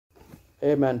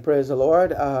Amen. Praise the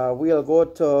Lord. We'll go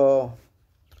to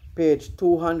page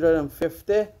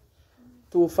 250,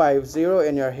 250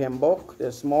 in your hymn book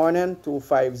this morning.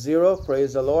 250.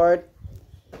 Praise the Lord.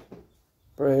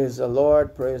 Praise the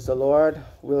Lord. Praise the Lord.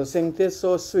 We'll sing "'Tis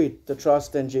So Sweet to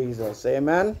Trust in Jesus."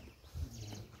 Amen.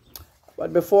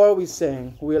 But before we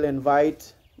sing, we'll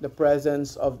invite the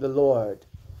presence of the Lord.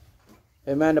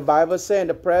 Amen. The Bible says in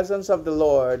the presence of the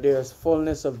Lord there is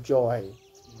fullness of joy.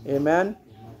 Amen.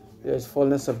 There is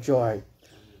fullness of joy.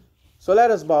 So let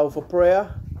us bow for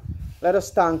prayer. Let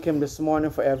us thank Him this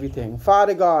morning for everything.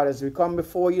 Father God, as we come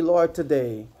before you, Lord,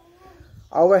 today,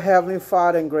 our Heavenly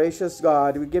Father and gracious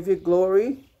God, we give you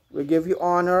glory, we give you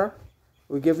honor,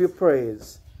 we give you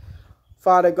praise.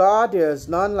 Father God, there is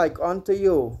none like unto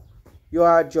you. You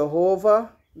are Jehovah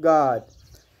God.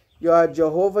 You are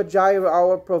Jehovah Jireh,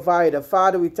 our provider.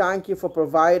 Father, we thank you for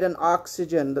providing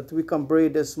oxygen that we can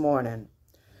breathe this morning.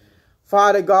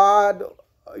 Father God,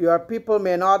 your people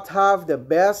may not have the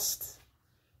best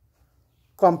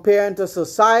compared to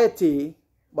society,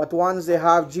 but once they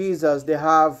have Jesus, they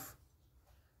have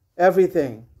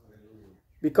everything.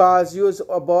 Because you is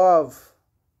above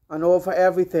and over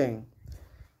everything.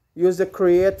 You is the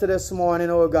Creator this morning,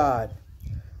 oh God.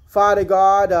 Father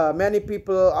God, many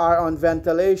people are on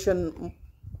ventilation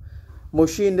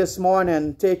machine this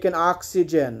morning, taking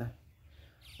oxygen.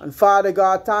 And Father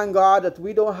God, thank God that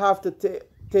we don't have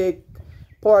to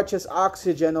purchase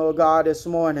oxygen, oh God, this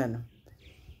morning.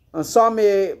 And some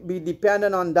may be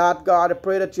dependent on that, God. I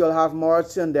pray that you'll have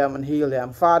mercy on them and heal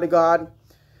them, Father God.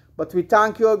 But we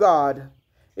thank you, oh God,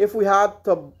 if we had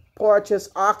to purchase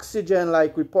oxygen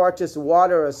like we purchase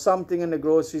water or something in the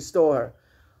grocery store,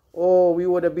 oh, we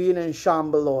would have been in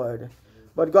shambles, Lord.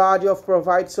 But God, you have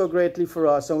provided so greatly for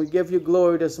us, and we give you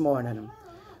glory this morning.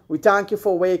 We thank you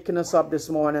for waking us up this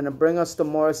morning and bring us to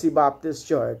Mercy Baptist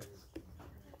Church.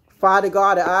 Father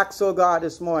God, I ask, oh God,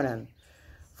 this morning,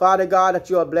 Father God, that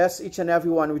you will bless each and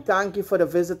every one. We thank you for the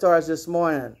visitors this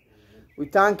morning. We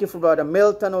thank you for Brother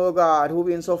Milton, oh God, who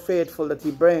been so faithful that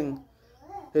he bring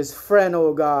his friend,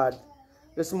 oh God,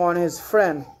 this morning, his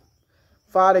friend.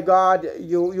 Father God,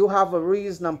 you have a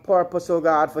reason and purpose, oh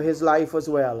God, for his life as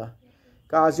well.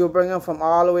 Because you bring him from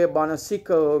all the way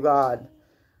Bonasico, oh God,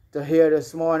 to here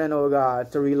this morning, oh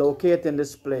God, to relocate in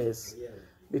this place.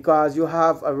 Because you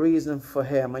have a reason for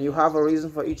him, and you have a reason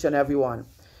for each and every one.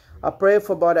 I pray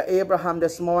for Brother Abraham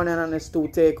this morning and his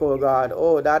toothache, oh God.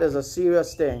 Oh, that is a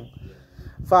serious thing.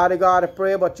 Father God, I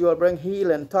pray that you will bring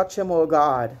healing. Touch him, oh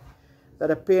God, that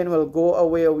the pain will go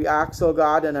away. We ask, oh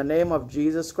God, in the name of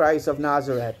Jesus Christ of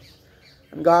Nazareth.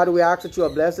 And God, we ask that you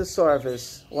will bless this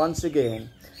service once again.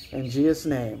 In Jesus'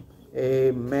 name,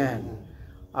 amen.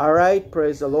 All right,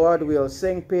 praise the Lord. We'll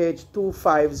sing page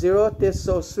 250. "'Tis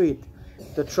so sweet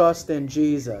to trust in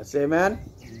Jesus." Amen.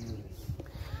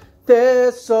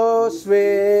 "'Tis so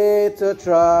sweet to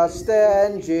trust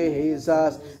in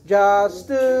Jesus, just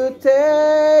to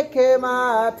take him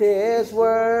at his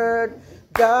word,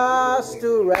 just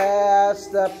to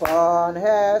rest upon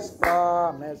his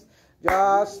promise,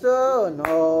 just to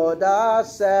know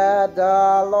thus said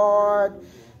the Lord.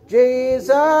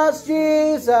 Jesus,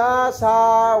 Jesus,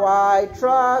 how I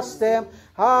trust him,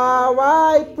 how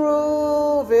I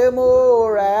prove him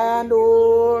o'er and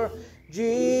o'er.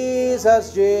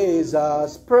 Jesus,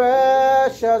 Jesus,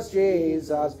 precious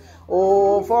Jesus,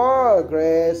 oh, for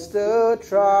grace to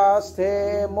trust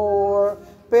him more."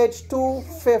 Page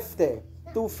 250,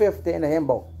 250 in the hymn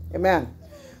book. Amen.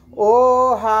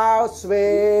 Oh, how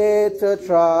sweet to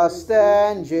trust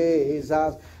in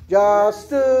Jesus, just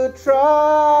to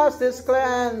trust his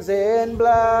cleansing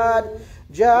blood,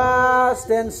 just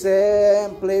and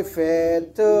simply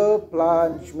fit to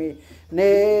plunge me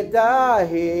 'neath the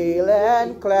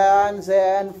healing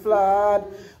cleansing flood.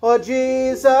 Oh,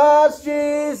 Jesus,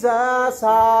 Jesus,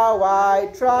 how I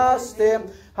trust him,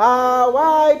 how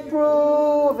I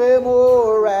prove him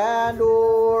o'er and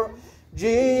o'er.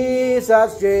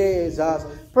 Jesus, Jesus,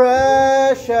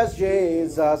 precious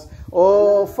Jesus,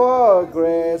 oh, for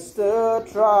grace to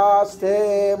trust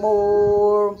him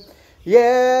more.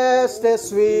 Yes, 'tis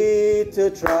sweet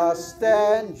to trust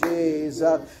in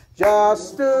Jesus,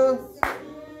 just to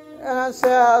and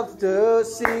self to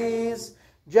cease,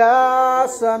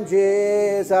 just from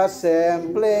Jesus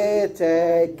simply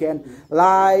taking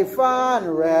life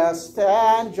and rest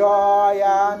and joy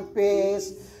and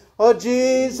peace. Oh,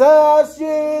 Jesus,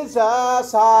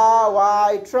 Jesus, how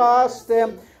I trust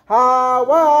him, how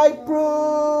I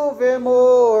prove him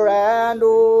o'er and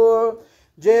o'er.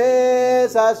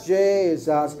 Jesus,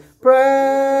 Jesus,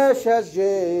 precious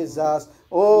Jesus,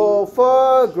 Oh,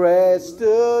 for grace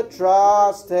to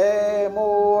trust him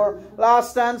more.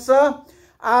 Last answer.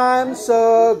 I'm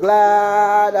so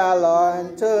glad I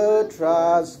learned to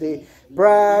trust thee,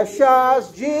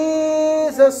 precious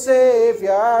Jesus,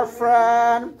 Savior,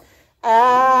 friend.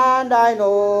 And I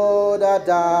know that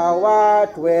thou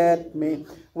art with me,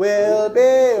 will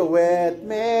be with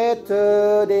me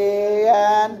to the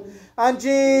end. And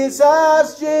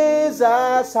Jesus,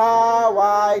 Jesus, how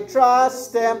I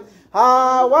trust him,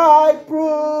 how I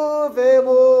prove him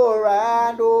o'er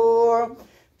and o'er.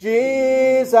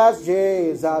 Jesus,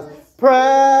 Jesus,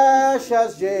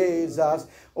 precious Jesus,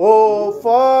 oh,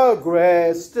 for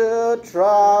grace to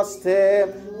trust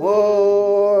him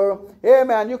more.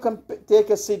 Amen. You can take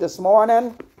a seat this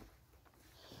morning.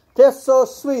 It's so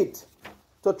sweet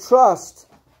to trust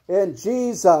in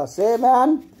Jesus.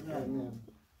 Amen. Amen.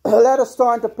 Let us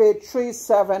turn to page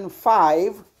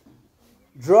 375.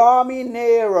 Draw me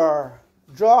nearer.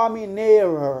 Draw me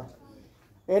nearer.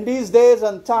 In these days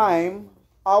and time,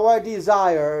 our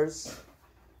desires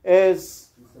is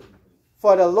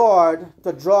for the Lord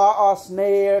to draw us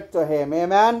near to him.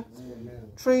 Amen?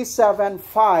 Amen.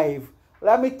 375.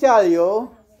 Let me tell you,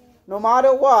 no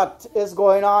matter what is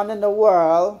going on in the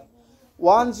world,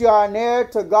 once you are near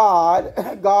to God,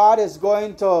 God is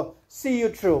going to see you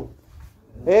through.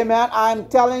 Amen. I'm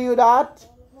telling you that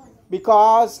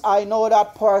because I know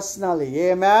that personally.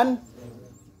 Amen.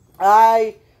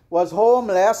 I was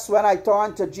homeless when I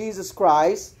turned to Jesus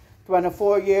Christ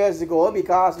 24 years ago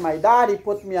because my daddy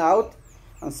put me out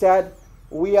and said,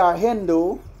 we are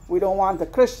Hindu, we don't want a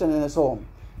Christian in his home.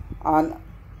 And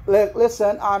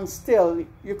listen, I'm still,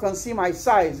 you can see my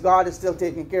size, God is still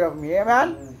taking care of me.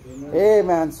 Amen? Amen.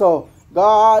 Amen. So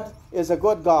God is a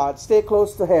good God. Stay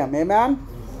close to him. Amen? Amen.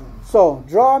 So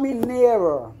draw me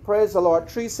nearer. Praise the Lord.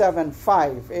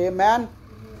 375. Amen.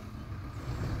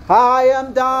 I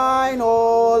am thine,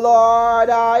 O Lord,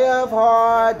 I have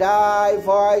heard thy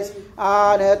voice,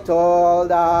 and it told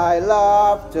thy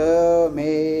love to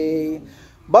me.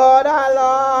 But I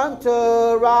long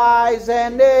to rise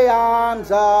in the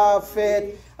arms of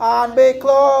faith, and be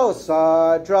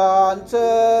closer drawn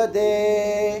to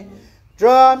thee.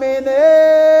 Draw me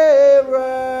nearer,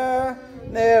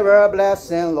 nearer,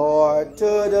 blessing Lord,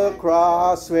 to the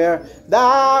cross where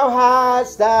thou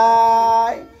hast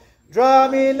died. Draw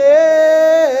me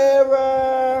nearer,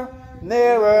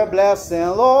 nearer, blessing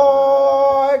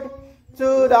Lord,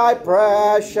 to thy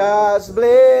precious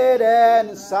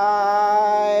bleeding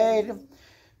side.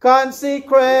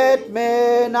 Consecrate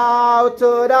me now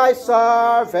to thy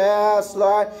service,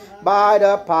 Lord, by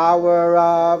the power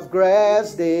of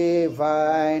grace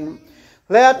divine.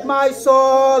 Let my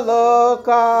soul look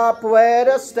up with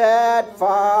a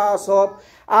steadfast hope,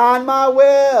 and my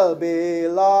will be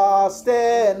lost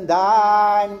in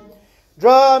thine.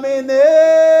 Draw me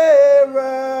nearer,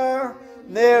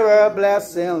 nearer,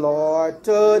 blessing Lord,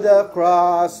 to the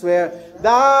cross where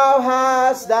thou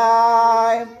hast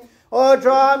died. Oh,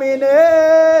 draw me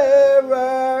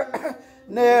nearer,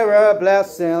 nearer,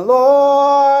 blessing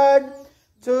Lord,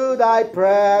 to thy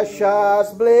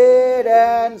precious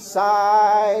bleeding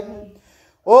side.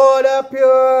 Oh, the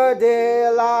pure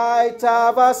delight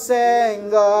of a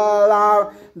single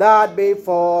hour that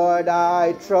before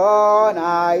thy throne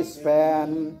I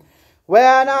spend,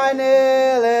 when I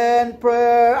kneel in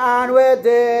prayer and with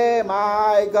thee,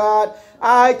 my God,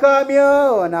 I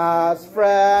commune as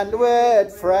friend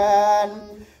with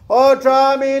friend. Oh,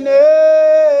 draw me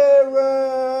nearer,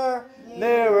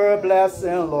 nearer,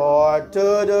 blessing Lord,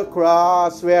 to the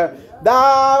cross where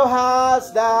thou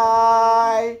hast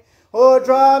died. Oh,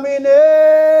 draw me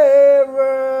nearer,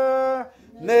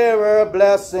 nearer,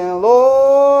 blessing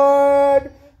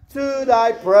Lord, to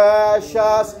thy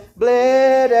precious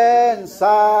bleeding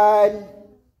side.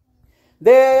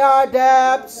 There are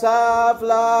depths of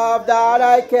love that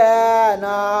I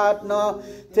cannot know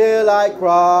till I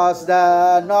cross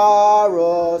the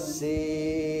narrow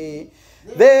sea.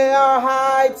 There are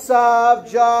heights of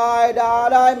joy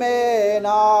that I may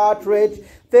not reach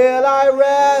till I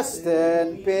rest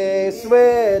in peace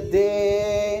with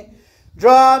thee.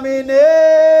 Draw me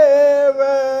nearer,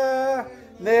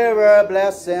 nearer,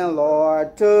 blessing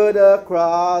Lord, to the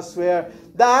cross where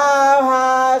thou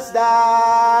hast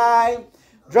died.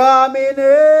 Draw me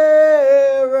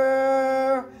nearer,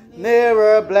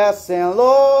 nearer, blessing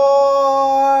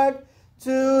Lord,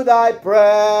 to thy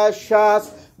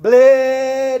precious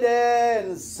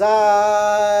bleeding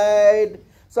side.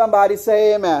 Somebody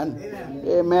say amen. Amen.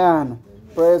 Amen.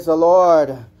 Praise the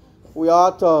Lord. We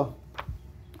ought to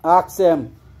ask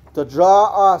him to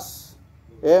draw us,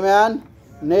 amen,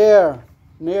 near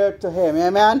to him.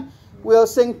 Amen. We'll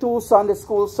sing 2 Sunday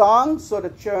school songs so the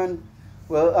children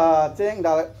will think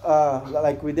that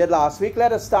like we did last week.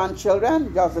 Let us stand,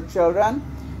 children, just the children,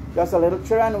 just a little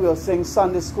children. We'll sing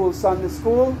Sunday school, Sunday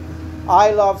school.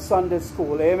 I love Sunday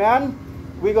school. Amen.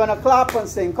 We're going to clap and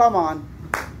sing. Come on.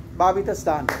 Bobby, to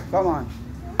stand. Come on.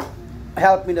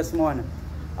 Help me this morning.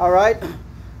 All right.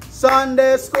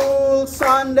 Sunday school,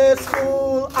 Sunday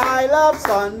school. I love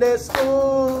Sunday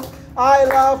school. I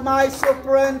love my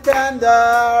superintendent.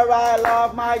 I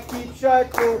love my teacher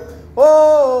too.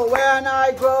 Oh, when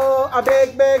I grow a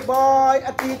big, big boy,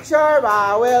 a teacher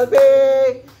I will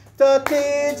be, to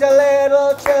teach the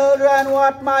little children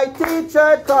what my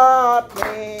teacher taught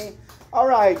me. All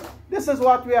right, this is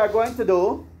what we are going to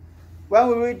do. When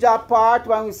we reach that part,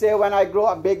 when we say, when I grow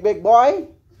a big, big boy,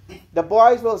 the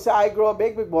boys will say, I grow a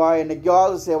big, big boy, and the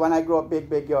girls will say, when I grow a big,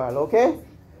 big girl. Okay?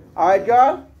 All right,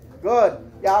 girl? Good.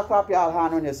 Y'all clap your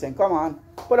hand when you sing. Come on.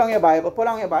 Put on your Bible. Put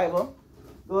on your Bible.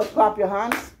 Good. Clap your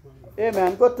hands.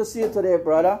 Amen. Good to see you today,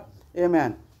 brother.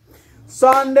 Amen.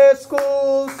 Sunday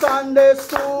school, Sunday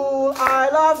school. I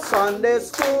love Sunday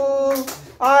school.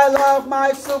 I love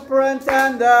my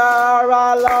superintendent.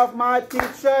 I love my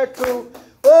teacher too.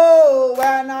 Oh,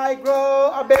 when I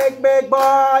grow a big, big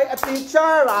boy, a teacher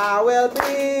I will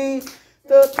be,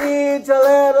 to teach the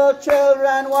little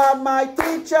children what my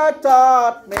teacher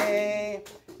taught me.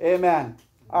 Amen.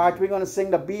 All right, we're going to sing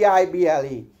the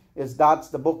B-I-B-L-E. That's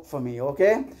the book for me,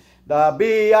 okay? The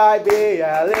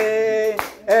B-I-B-L-E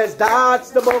is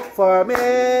that's the book for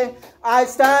me. I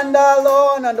stand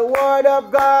alone on the word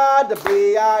of God, the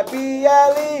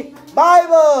B-I-B-L-E.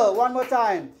 Bible, one more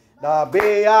time. The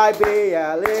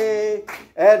B-I-B-L-E,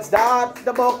 it's that's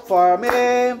the book for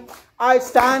me. I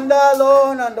stand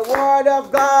alone on the word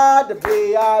of God, the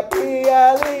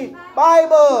B-I-B-L-E,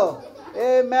 Bible.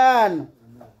 Amen.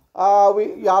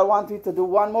 Y'all want me to do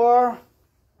one more?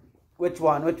 Which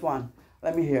one? Which one?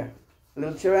 Let me hear.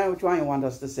 Little children, which one you want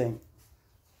us to sing?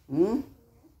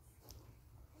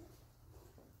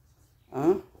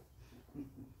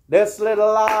 This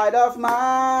little light of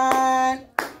mine,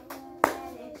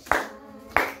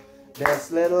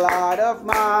 this little light of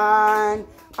mine,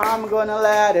 I'm gonna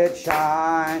let it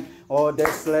shine. Oh,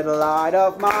 this little light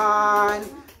of mine,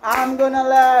 I'm gonna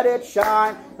let it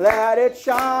shine. Let it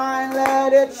shine,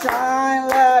 let it shine,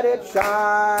 let it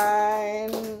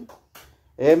shine.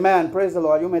 Amen. Praise the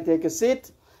Lord. You may take a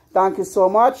seat. Thank you so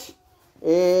much.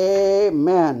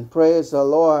 Amen. Praise the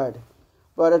Lord.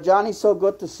 Brother Johnny, so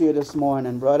good to see you this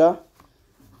morning, brother.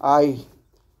 It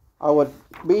will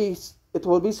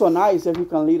be so nice if you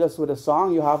can lead us with a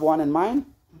song. You have one in mind?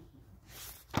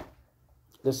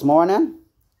 This morning?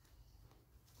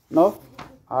 No?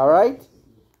 All right.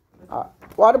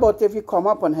 What about if you come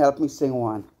up and help me sing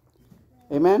one?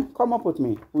 Amen? Come up with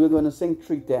me. We're going to sing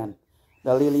 310,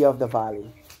 the Lily of the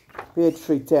Valley. Page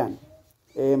 310.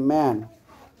 Amen.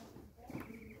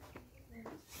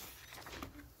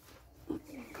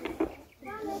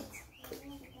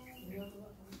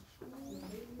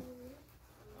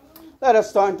 Let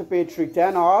us turn to page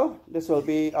 310 all. This will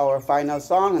be our final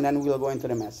song, and then we'll go into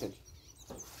the message.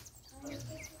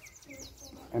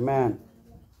 Amen.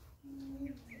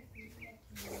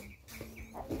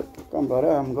 Come,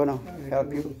 brother, I'm going to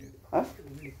help you. Huh?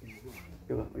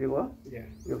 You go? Yeah.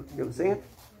 You sing it?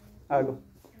 I'll go.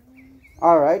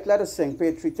 All right, let us sing.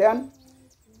 Page 310.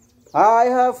 I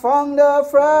have found a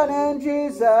friend in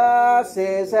Jesus,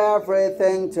 is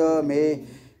everything to me.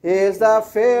 Is the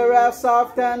fairest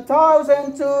of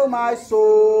 10,000 to my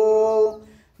soul.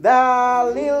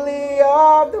 The lily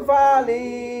of the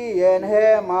valley, in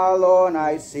him alone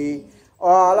I see.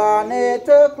 All I need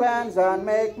to cleanse and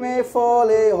make me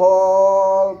fully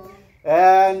whole.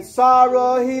 In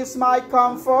sorrow he's my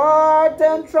comfort,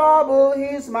 in trouble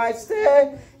he's my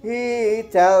stay. He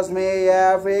tells me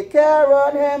every care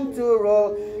on him to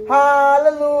roll.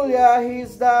 Hallelujah,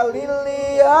 he's the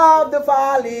lily of the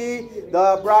valley,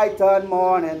 the bright and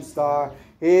morning star.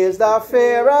 He's the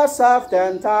fairest of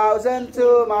 10,000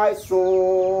 to my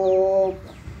soul.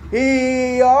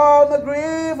 He all my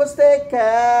grief was taken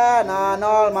and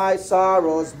all my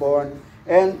sorrows borne.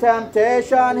 In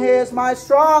temptation he's my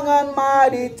strong and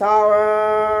mighty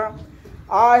tower.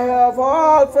 I have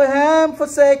all for him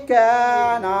forsaken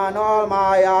and all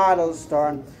my idols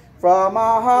torn from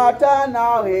my heart, and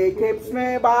now he keeps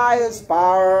me by his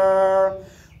power.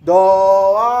 Though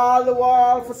all the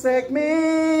world forsake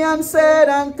me and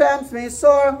Satan tempts me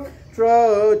sore,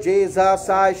 through Jesus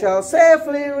I shall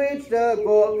safely reach the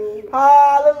goal.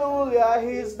 Hallelujah,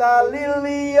 he's the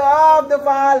lily of the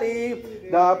valley,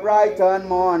 the bright and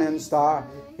morning star.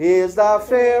 He is the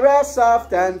fairest of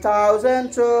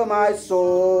 10,000 to my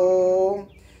soul.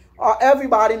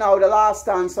 Everybody now, the last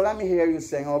time, so let me hear you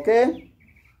sing, okay?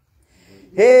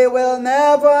 He will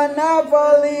never,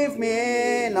 never leave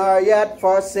me, nor yet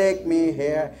forsake me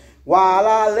here, while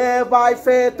I live by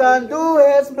faith and do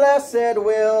his blessed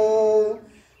will.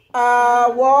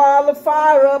 A wall of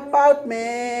fire about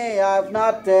me, I've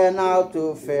nothing now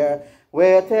to fear.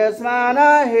 With his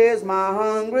manna, my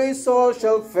hungry soul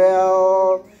shall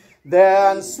fill.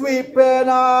 Then sweeping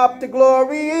up the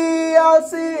glory, I'll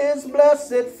see his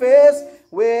blessed face,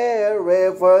 where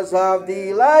rivers of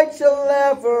delight shall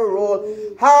ever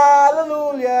roll.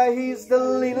 Hallelujah, he's the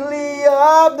lily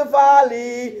of the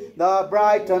valley, the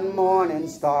bright and morning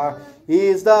star.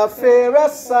 He's the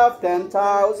fairest of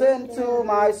 10,000 to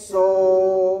my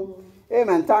soul.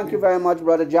 Amen. Thank you very much,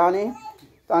 Brother Johnny.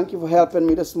 Thank you for helping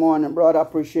me this morning, brother. I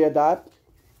appreciate that.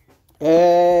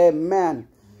 Amen.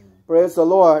 Praise the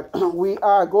Lord. We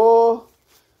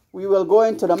will go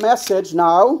into the message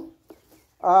now.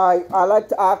 I like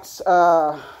to ask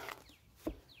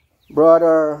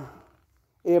Brother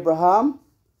Abraham,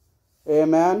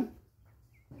 amen,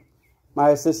 my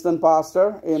assistant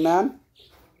pastor, amen.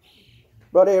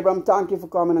 Brother Abraham, thank you for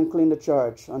coming and clean the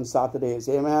church on Saturdays,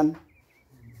 amen.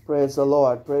 Praise the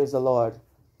Lord, praise the Lord.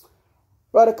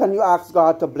 Brother, can you ask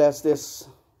God to bless this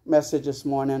message this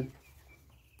morning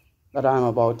that I'm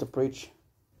about to preach?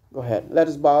 Go ahead. Let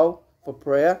us bow for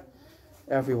prayer,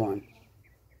 everyone.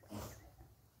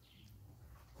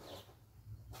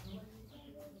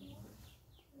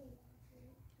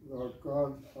 Lord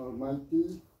God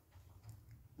Almighty,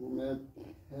 who made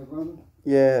heaven,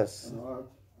 yes, and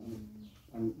earth,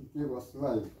 and gave us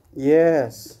life.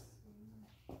 Yes.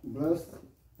 Bless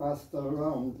Pastor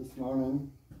Ram this morning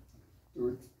to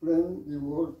explain the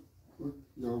word,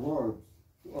 your words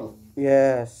to us.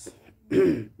 Yes.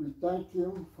 We thank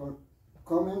him for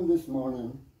coming this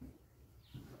morning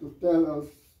to tell us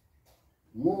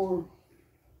more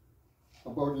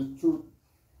about the truth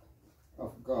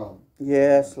of God.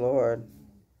 Yes, Lord.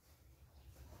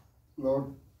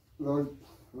 Lord,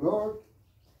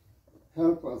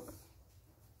 help us.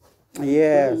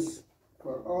 Yes.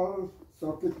 For all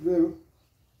Circuitville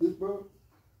people,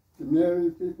 the Mary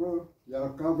people, the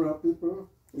Alcabra people.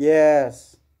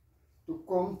 Yes. To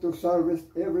come to service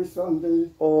every Sunday.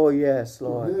 Oh, yes,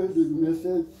 Lord. To hear the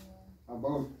message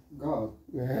about God.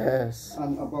 Yes.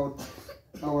 And about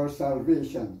our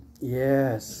salvation.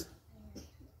 Yes.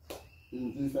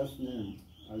 In Jesus' name,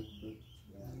 I pray.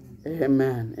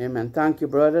 Amen. Amen. Thank you,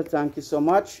 brother. Thank you so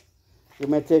much. You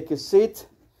may take your seat.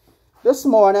 This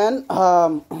morning,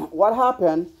 what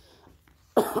happened,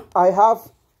 I have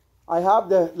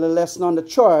the lesson on the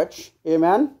church,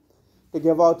 amen, to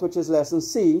give out, which is lesson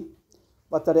C.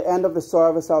 But at the end of the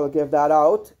service, I will give that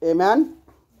out, amen.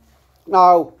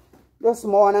 Now, this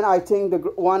morning, I think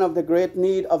one of the great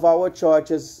need of our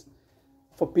church is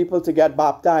for people to get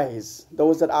baptized,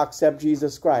 those that accept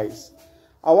Jesus Christ.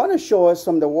 I want to show us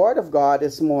from the Word of God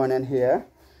this morning here.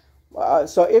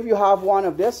 So if you have one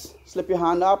of this, slip your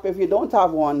hand up. If you don't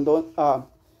have one,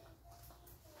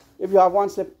 if you have one,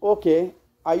 slip, okay.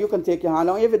 You can take your hand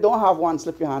down. If you don't have one,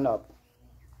 slip your hand up.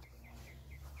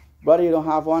 Brother, you don't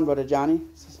have one, Brother Johnny?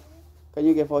 Can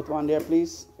you give out one there,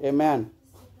 please? Amen.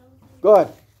 Good.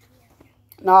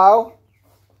 Now,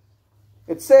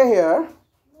 it says here,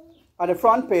 at the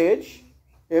front page,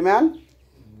 amen,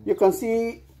 you can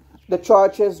see the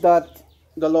churches that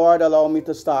the Lord allowed me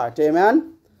to start,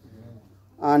 amen.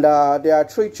 And there are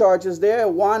 3 churches there.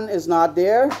 One is not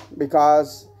there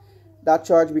because that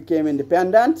church became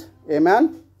independent,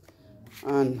 amen.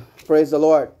 And praise the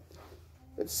Lord.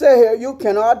 It says here, you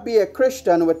cannot be a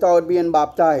Christian without being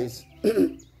baptized.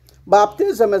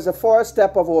 Baptism is the first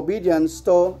step of obedience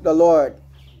to the Lord.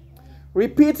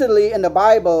 Repeatedly in the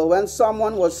Bible, when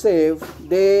someone was saved,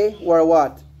 they were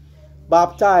what?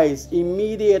 Baptized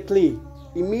immediately.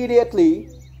 Immediately,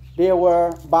 they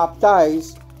were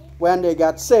baptized when they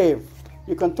got saved.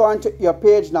 You can turn to your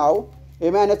page now.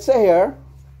 Amen. It says here,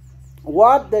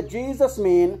 what did Jesus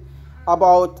mean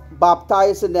about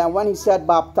baptizing them when he said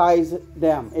baptize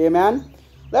them? Amen.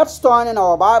 Let's turn in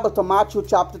our Bible to Matthew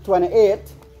chapter 28.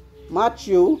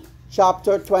 Matthew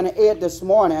chapter 28 this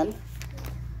morning.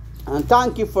 And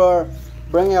thank you for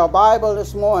bringing your Bible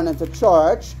this morning to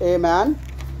church. Amen.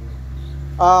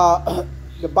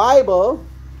 The Bible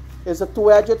is a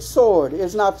two-edged sword.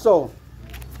 It's not so.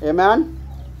 Amen.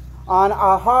 On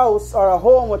a house or a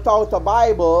home without a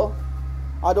Bible,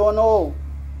 I don't know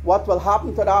what will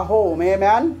happen to that home.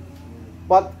 Amen.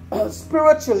 But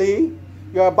spiritually,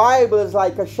 your Bible is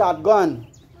like a shotgun.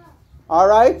 All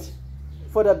right?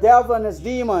 For the devil and his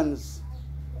demons.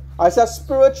 I said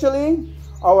spiritually,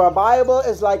 our Bible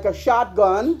is like a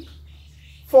shotgun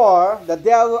for the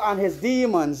devil and his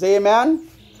demons. Amen.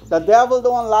 The devil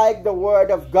don't like the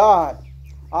word of God.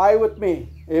 Are you with me?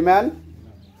 Amen.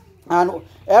 And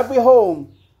every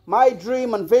home, my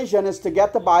dream and vision is to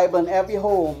get the Bible in every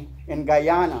home in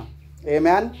Guyana.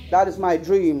 Amen. That is my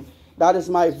dream. That is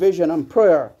my vision and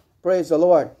prayer. Praise the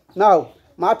Lord. Now,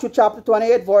 Matthew chapter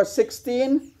 28, verse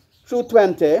 16 through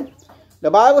 20. The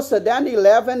Bible said, then the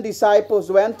 11 disciples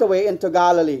went away into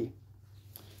Galilee,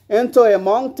 into a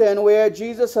mountain where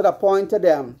Jesus had appointed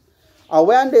them. And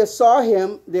when they saw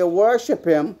him, they worshiped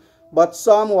him, but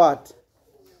somewhat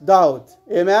doubt.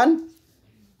 Amen.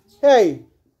 Hey,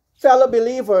 fellow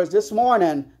believers, this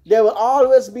morning, there will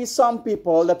always be some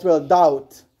people that will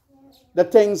doubt the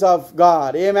things of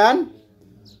God. Amen.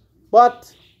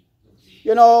 But,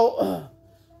 you know,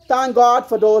 thank God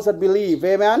for those that believe.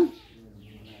 Amen.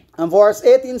 And verse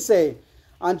 18 say,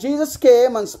 and Jesus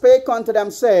came and spake unto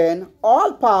them, saying,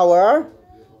 all power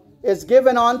is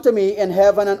given unto me in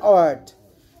heaven and earth.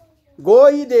 Go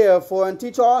ye therefore and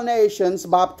teach all nations,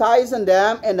 baptizing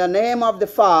them in the name of the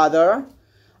Father,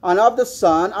 and of the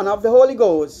Son, and of the Holy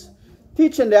Ghost,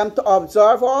 teaching them to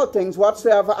observe all things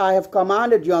whatsoever I have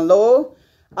commanded you. And lo,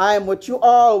 I am with you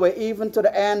always, even to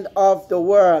the end of the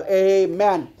world.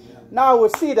 Amen. Now we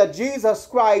see that Jesus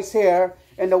Christ here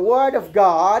in the Word of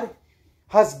God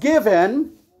has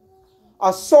given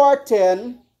a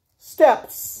certain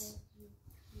steps,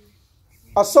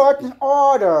 a certain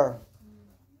order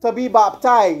to be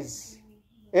baptized.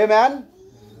 Amen.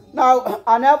 Now,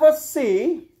 I never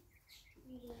see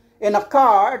in a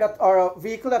car that, or a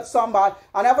vehicle that somebody,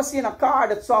 I never see in a car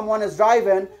that someone is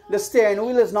driving, the steering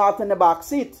wheel is not in the back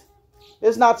seat.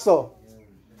 It's not so.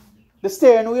 The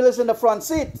steering wheel is in the front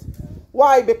seat.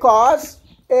 Why? Because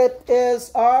it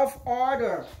is of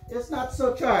order. It's not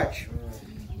so, church.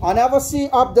 I never see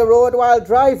up the road while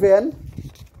driving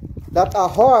that a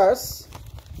horse,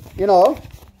 you know,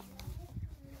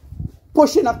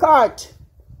 pushing a cart.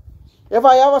 If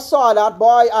I ever saw that,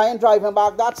 boy, I ain't driving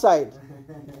back that side.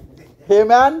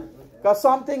 Amen? Because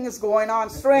something is going on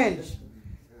strange.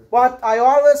 But I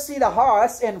always see the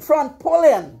horse in front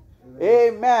pulling.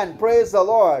 Amen. Praise the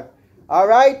Lord. All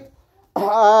right?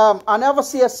 I never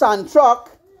see a sand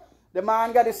truck. The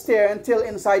man got his steering till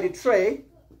inside the tray.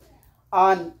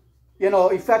 And, you know,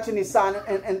 he fetching his sand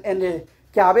in the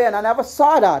cabin. I never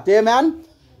saw that. Amen?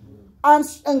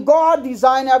 And God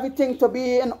designed everything to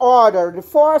be in order. The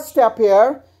first step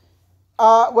here,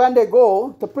 when they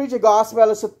go to preach the gospel,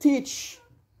 is to teach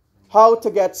how to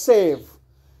get saved.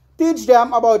 Teach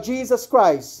them about Jesus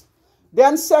Christ.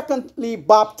 Then secondly,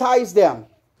 baptize them.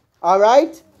 All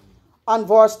right? And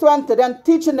verse 20, then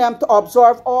teaching them to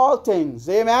observe all things.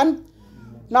 Amen?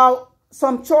 Now,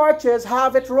 some churches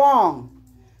have it wrong.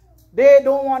 They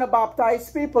don't want to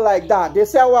baptize people like that. They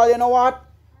say, well, you know what?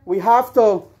 We have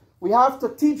to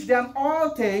teach them all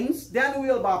things, then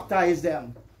we'll baptize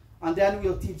them. And then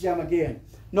we'll teach them again.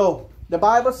 No, the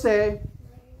Bible says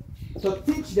to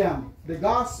teach them the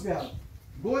gospel.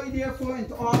 Go ye therefore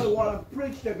into all the world and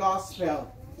preach the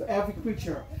gospel to every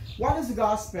creature. What is the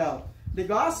gospel? The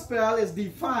gospel is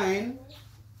defined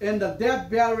in the death,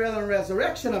 burial, and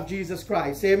resurrection of Jesus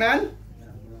Christ. Amen?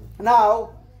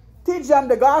 Now, teach them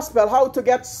the gospel, how to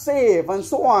get saved, and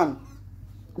so on.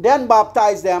 Then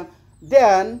baptize them.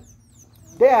 Then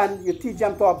you teach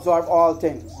them to observe all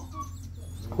things.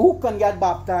 Who can get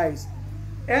baptized?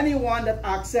 Anyone that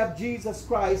accepts Jesus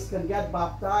Christ can get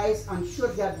baptized and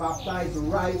should get baptized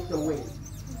right away.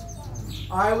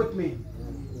 Are you with me?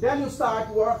 Then you start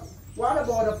work. What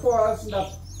about a person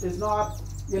that is not,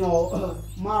 you know,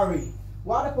 married?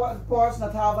 What about a person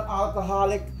that have an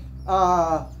alcoholic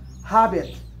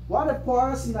habit? What a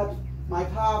person that might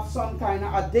have some kind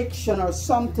of addiction or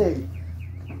something?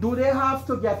 Do they have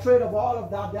to get rid of all of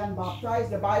that, then baptize?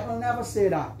 The Bible never say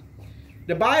that.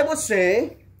 The Bible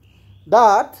say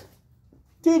that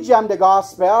teach them the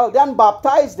gospel, then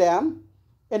baptize them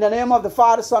in the name of the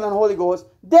Father, Son, and Holy Ghost,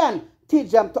 then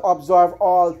teach them to observe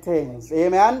all things.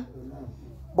 Amen?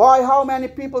 Boy, how many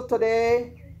people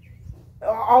today,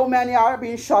 how many are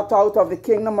being shut out of the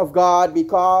kingdom of God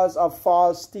because of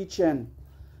false teaching?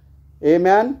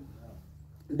 Amen?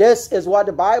 This is what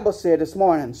the Bible said this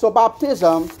morning. So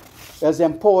baptism is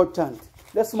important.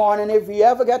 This morning, if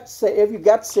you get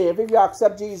saved, if you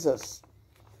accept Jesus,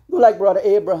 do like Brother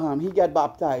Abraham, he get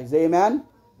baptized. Amen?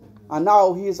 And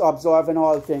now he is observing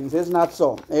all things. Isn't that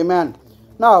so? Amen.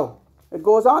 Now, it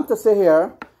goes on to say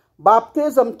here,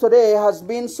 baptism today has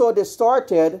been so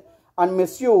distorted and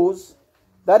misused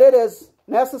that it is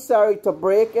necessary to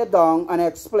break it down and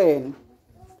explain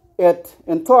it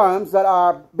in terms that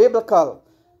are biblical.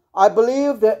 I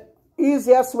believe that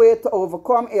easiest way to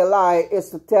overcome a lie is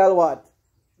to tell what?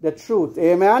 The truth.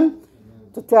 Amen?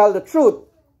 To tell the truth.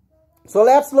 So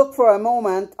let's look for a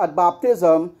moment at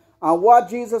baptism and what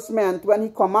Jesus meant when he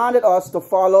commanded us to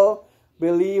follow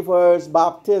believers'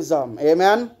 baptism.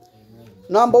 Amen?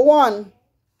 Number one,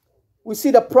 we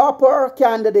see the proper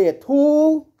candidate.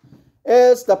 Who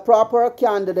is the proper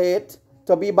candidate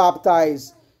to be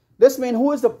baptized? This means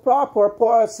who is the proper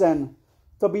person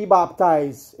to be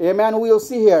baptized. Amen. We'll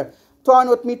see here. Turn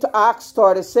with me to Acts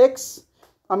chapter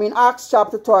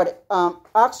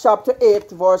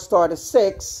 8, verse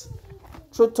 36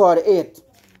 through 38.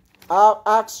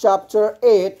 Acts chapter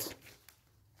 8,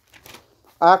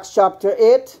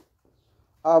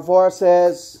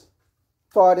 verses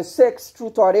 36 through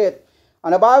 38.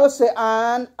 And the Bible says,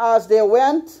 and as they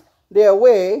went their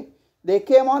way, they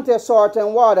came unto a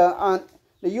certain water, and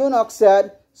the eunuch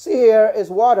said, see, here is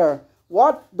water.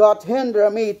 What doth hinder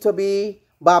me to be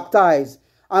baptized?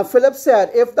 And Philip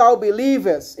said, if thou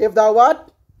believest. If thou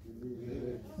what?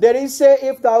 Did he say,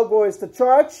 if thou goest to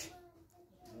church?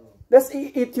 This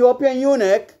Ethiopian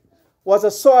eunuch was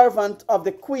a servant of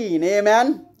the queen,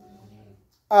 amen,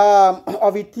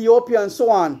 of Ethiopia and so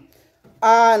on.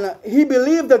 And he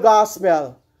believed the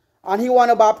gospel, and he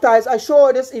wanted to baptize. I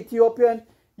showed this Ethiopian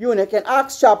eunuch in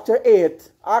Acts chapter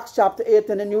 8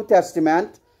 in the New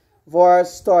Testament,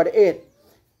 verse 38.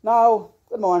 Now,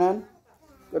 good morning.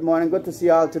 Good morning. Good to see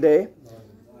you all today.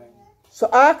 So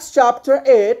Acts chapter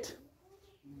 8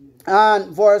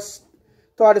 and verse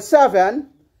 37.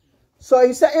 So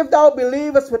he said, if thou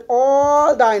believest with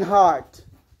all thine heart,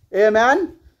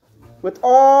 amen, with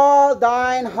all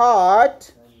thine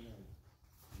heart,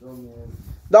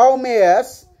 thou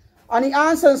mayest. And he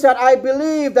answered and said, I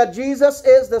believe that Jesus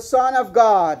is the Son of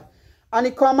God. And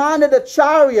he commanded the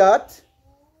chariot,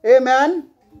 amen,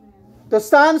 to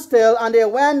stand still, and they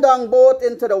went down both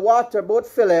into the water, both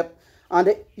Philip and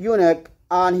the eunuch,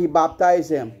 and he baptized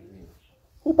him.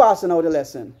 Who passing out the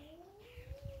lesson?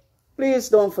 Please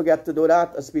don't forget to do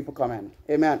that as people come in.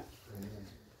 Amen.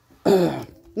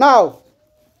 Now,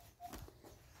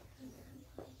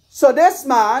 so this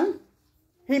man,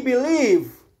 he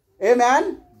believed,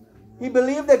 amen, he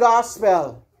believed the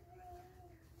gospel.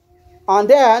 And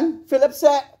then Philip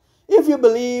said, if you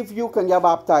believe, you can get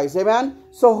baptized. Amen.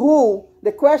 So who?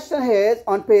 The question is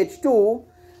on page 2,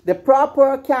 the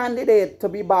proper candidate to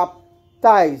be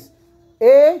baptized.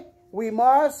 A, we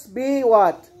must be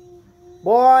what?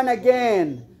 Born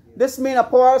again. This means a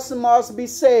person must be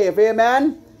saved.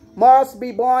 Amen. Must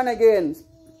be born again.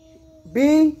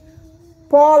 B,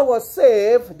 Paul was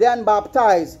saved, then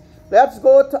baptized. Let's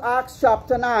go to Acts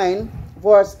chapter 9,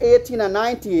 verse 18 and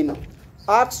 19.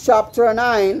 Acts chapter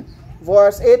 9,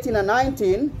 verse 18 and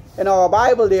 19 in our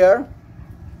Bible there.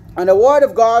 And the word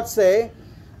of God say,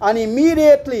 and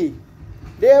immediately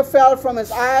there fell from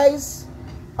his eyes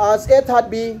as it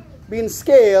had been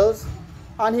scales,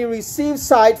 and he received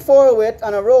sight forthwith,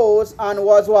 and arose and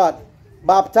was what?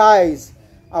 Baptized.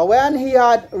 And when he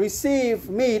had received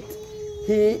meat,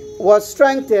 he was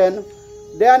strengthened.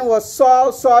 Then was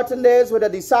Saul certain days with the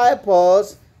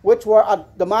disciples which were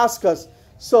at Damascus.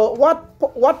 So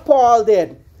what Paul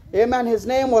did, amen, his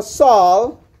name was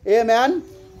Saul, amen,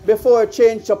 before it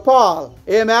changed to Paul,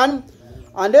 amen.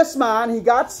 And this man, he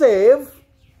got saved,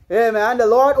 amen. The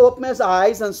Lord opened his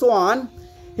eyes and so on.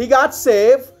 He got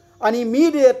saved, and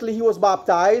immediately he was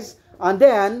baptized, and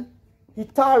then he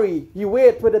tarried, he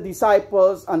waited with the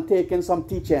disciples and taken some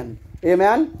teaching,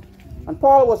 amen. And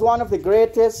Paul was one of the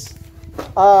greatest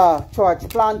church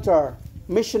planter,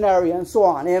 missionary, and so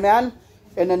on, amen,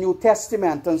 in the New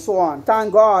Testament and so on.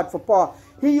 Thank God for Paul.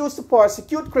 He used to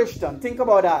persecute Christians. Think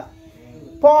about that.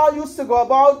 Paul used to go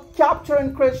about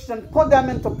capturing Christians, put them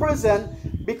into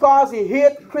prison because he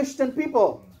hated Christian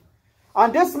people.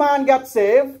 And this man got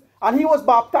saved, and he was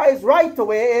baptized right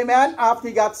away, amen, after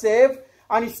he got saved.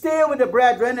 And he stayed with the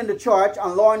brethren in the church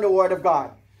and learned the word of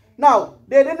God. Now,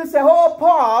 they didn't say, oh,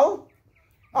 Paul,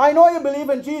 I know you believe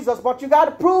in Jesus, but you got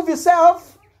to prove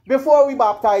yourself before we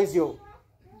baptize you.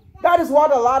 That is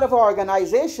what a lot of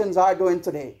organizations are doing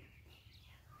today.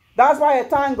 That's why I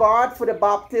thank God for the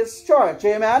Baptist church,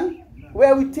 amen,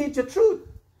 where we teach the truth.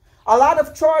 A lot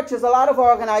of churches, a lot of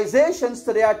organizations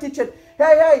today are teaching,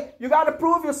 hey, you got to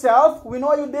prove yourself. We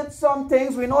know you did some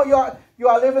things. We know you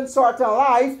are living certain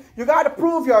life. You got to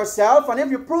prove yourself, and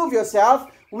if you prove yourself,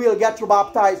 we'll get you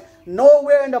baptized.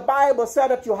 Nowhere in the Bible said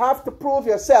that you have to prove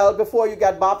yourself before you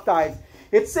get baptized.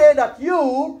 It said that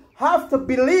you have to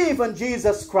believe in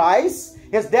Jesus Christ,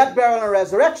 his death, burial, and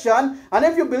resurrection. And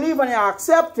if you believe and you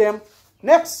accept him,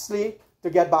 nextly, to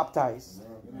get baptized.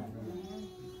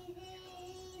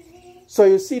 So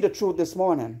you see the truth this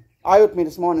morning. Are you with me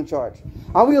this morning, church?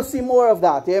 And we'll see more of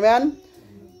that. Amen?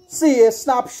 See, a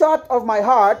snapshot of my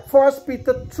heart. 1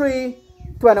 Peter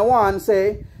 3:21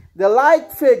 say, the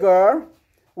like figure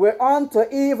whereunto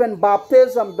even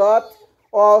baptism doth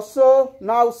also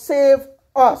now save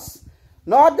us,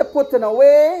 not the putting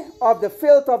away of the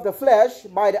filth of the flesh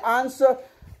by the answer,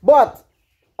 but,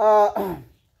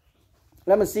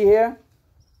 let me see here,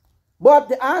 but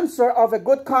the answer of a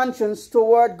good conscience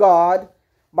toward God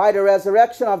by the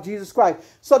resurrection of Jesus Christ.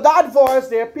 So that verse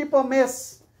there, people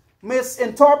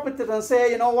misinterpret it and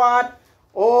say, you know what?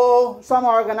 Oh, some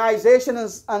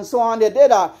organizations and so on, they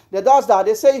does that.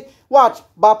 They say, watch,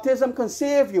 baptism can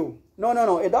save you.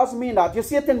 No. It doesn't mean that. You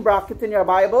see it in bracket in your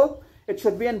Bible? It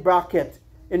should be in bracket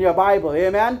in your Bible.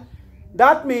 Amen?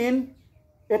 That means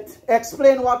it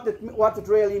explains what it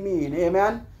really means.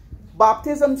 Amen?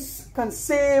 Baptism can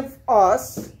save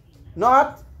us,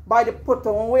 not by the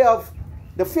putting away of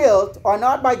the filth, or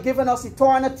not by giving us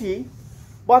eternity,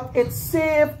 but it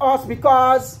saves us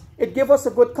because it gives us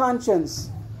a good conscience.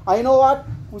 And you know what?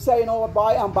 We say, you know what,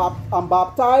 boy, I'm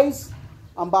baptized.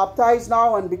 I'm baptized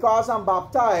now, and because I'm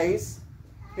baptized,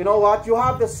 you know what? You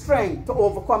have the strength to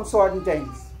overcome certain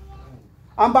things.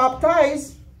 I'm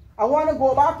baptized. I want to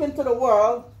go back into the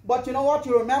world, but you know what?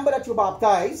 You remember that you're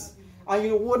baptized, and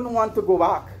you wouldn't want to go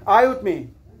back. Are you with me?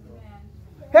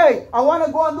 Hey, I want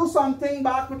to go and do something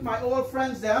back with my old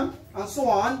friends them and so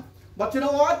on. But you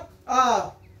know what?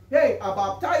 Hey, I'm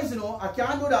baptized, you know. I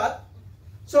can't do that.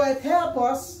 So it helps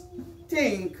us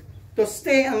think to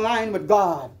stay in line with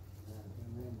God.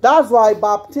 That's why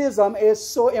baptism is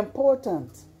so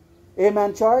important.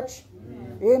 Amen, church?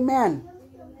 Amen.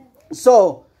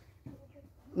 So,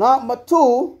 number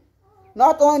 2,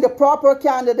 not only the proper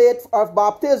candidate of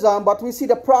baptism, but we see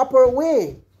the proper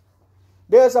way.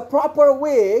 There's a proper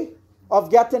way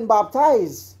of getting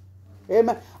baptized.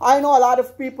 Amen. I know a lot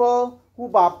of people who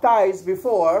baptized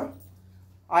before.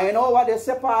 I know what they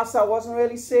say, Pastor, I wasn't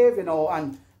really saved, you know,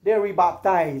 and they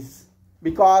rebaptized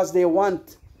because they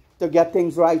want to get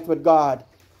things right with God.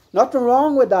 Nothing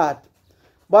wrong with that.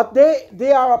 But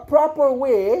they are a proper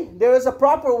way. There is a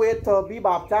proper way to be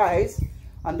baptized,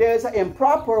 and there is an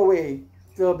improper way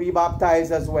to be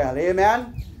baptized as well.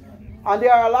 Amen? And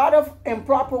there are a lot of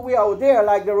improper way out there,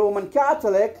 like the Roman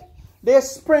Catholic. They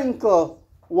sprinkle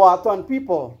water on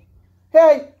people.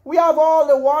 Hey, we have all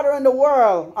the water in the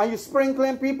world, and you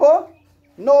sprinkling people?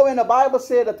 No, in the Bible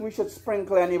say that we should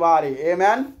sprinkle anybody.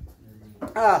 Amen?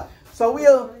 So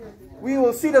we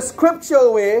will see the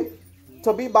scriptural way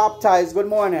to be baptized. Good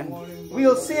morning. We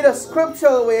will see the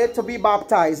scriptural way to be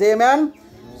baptized. Amen?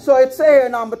 So it's here,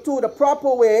 number 2, the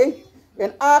proper way.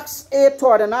 In Acts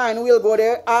 8:39, we'll go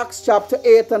there. Acts chapter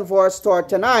 8 and verse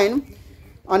 39.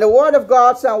 And the word of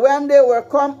God said, when they were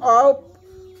come out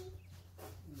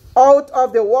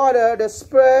of the water, the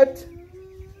Spirit,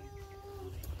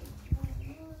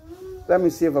 let me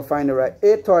see if I find it right,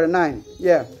 8:39,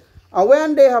 yeah. And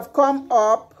when they have come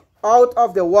up out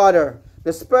of the water,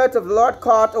 the Spirit of the Lord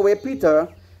caught away Philip,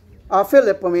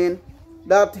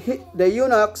 that the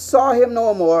eunuch saw him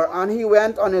no more, and he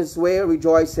went on his way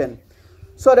rejoicing.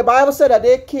 So the Bible said that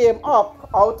they came up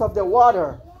out of the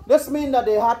water. This means that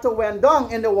they had to went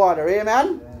down in the water.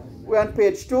 Amen? We're on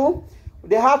page 2.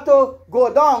 They have to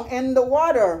go down in the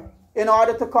water in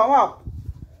order to come up.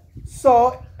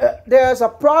 So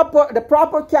the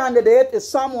proper candidate is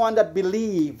someone that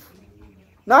believes,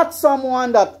 not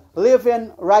someone that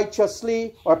living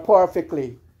righteously or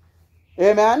perfectly.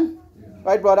 Amen?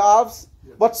 Right, Brother Alves?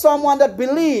 But someone that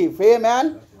believes.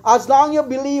 Amen? As long as you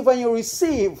believe and you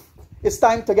receive, it's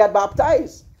time to get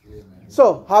baptized. Amen.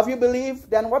 So, have you believed?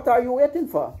 Then what are you waiting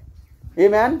for?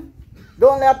 Amen?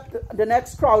 Don't let the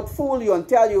next crowd fool you and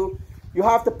tell you you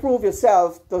have to prove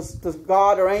yourself to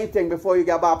God or anything before you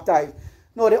get baptized.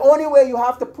 No, the only way you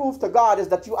have to prove to God is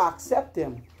that you accept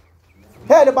Him.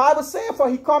 Hey, the Bible says, for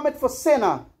He cometh for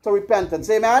sinner to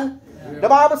repentance. Amen? The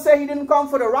Bible says He didn't come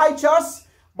for the righteous,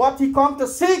 but He come to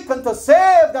seek and to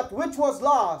save that which was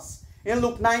lost. In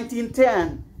Luke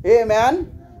 19:10.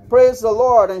 Amen? Praise the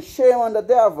Lord, and shame on the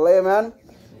devil. Amen?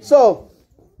 So,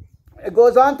 it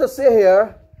goes on to say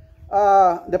here,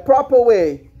 the proper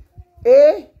way.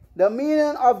 The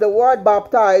meaning of the word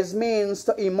baptize means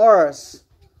to immerse,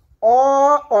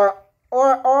 or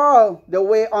all the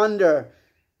way under.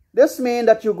 This means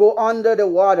that you go under the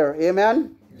water.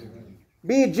 Amen?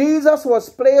 Jesus was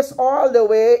placed all the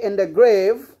way in the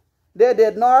grave. They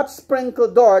did not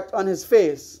sprinkle dirt on His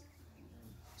face.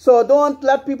 So don't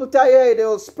let people tell you, hey, they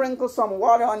will sprinkle some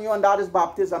water on you and that is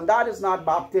baptism. That is not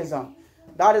baptism.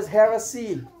 That is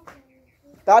heresy.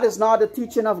 That is not the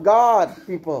teaching of God,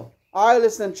 people. Are you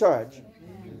listening, church?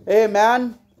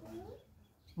 Amen.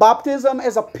 Baptism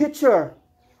is a picture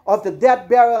of the death,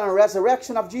 burial, and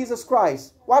resurrection of Jesus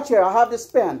Christ. Watch here, I have this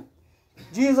pen.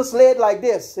 Jesus laid like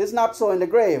this. He's not so in the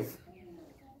grave.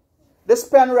 This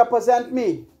pen represents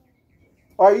me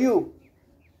or you.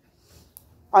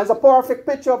 And it's a perfect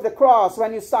picture of the cross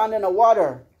when you stand in the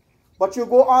water. But you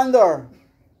go under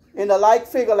in the like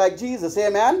figure like Jesus.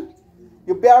 Amen?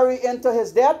 You bury into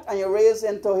his death and you raise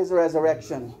into his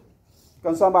resurrection.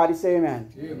 Can somebody say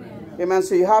amen? Amen. Amen.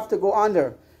 So you have to go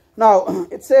under. Now,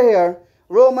 it says here,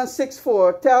 Romans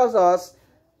 6:4 tells us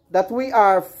that we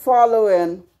are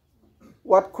following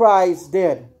what Christ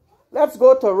did. Let's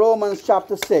go to Romans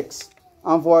chapter 6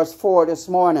 and verse 4 this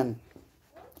morning.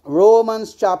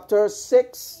 Romans chapter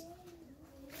 6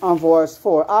 and verse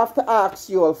 4. After Acts,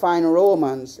 you will find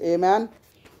Romans. Amen.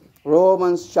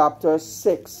 Romans chapter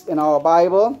 6 in our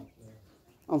Bible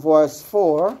and verse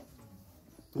 4.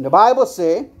 And the Bible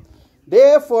says,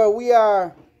 therefore we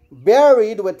are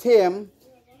buried with him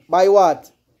by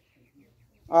what?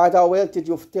 All right, I'll wait till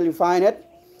you find it.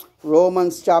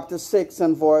 Romans chapter 6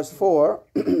 and verse 4.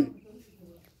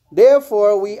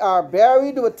 Therefore we are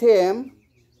buried with him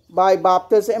by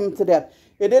baptism into death.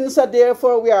 It didn't say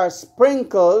therefore we are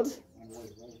sprinkled.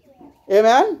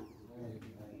 Amen?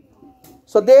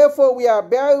 So therefore we are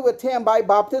buried with him by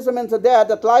baptism into death,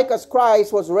 that like as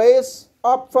Christ was raised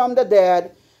up from the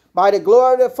dead by the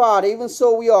glory of the Father, even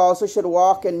so we also should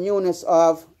walk in newness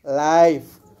of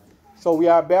life. So we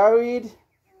are buried.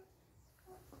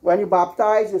 When you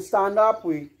baptize, you stand up,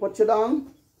 we put you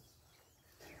down.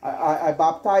 I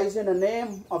baptize you in the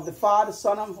name of the Father,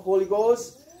 Son, and Holy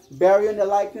Ghost, bury you in the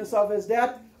likeness of his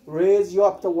death, raise you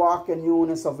up to walk in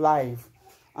newness of life.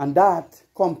 And that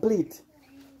complete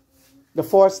the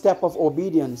fourth step of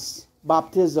obedience,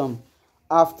 baptism,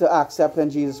 after accepting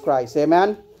Jesus Christ.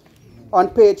 Amen? On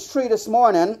page 3 this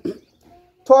morning,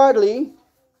 thirdly,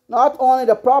 not only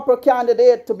the proper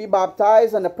candidate to be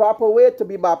baptized and the proper way to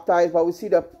be baptized, but we see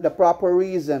the proper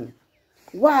reason.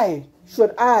 Why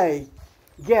should I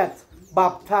get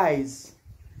baptized?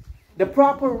 The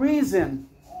proper reason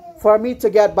for me to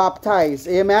get baptized.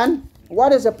 Amen?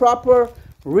 What is the proper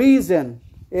reason?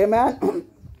 Amen?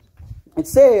 It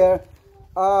says here,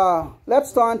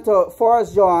 let's turn to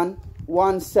 1 John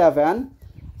 1:7.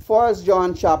 1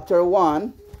 John chapter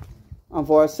 1 and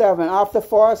verse 7. After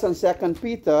 1 and 2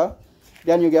 Peter,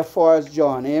 then you get 1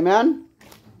 John. Amen?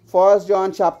 1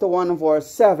 John chapter 1 and verse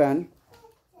 7.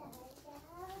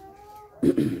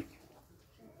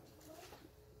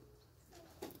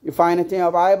 You find it in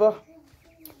your Bible?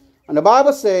 And the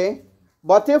Bible says,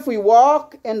 but if we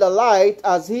walk in the light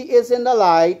as he is in the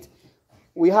light,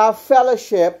 we have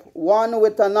fellowship one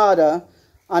with another,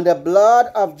 and the blood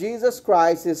of Jesus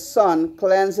Christ, his Son,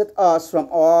 cleanseth us from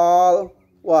all,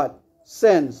 what?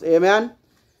 Sins. Amen?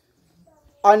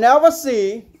 I never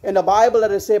see in the Bible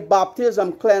that it say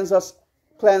baptism cleanseth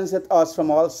us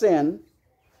from all sin,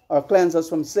 or cleanse us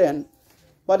from sin,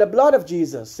 but the blood of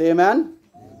Jesus. Amen?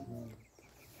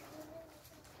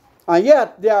 And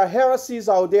yet, there are heresies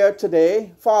out there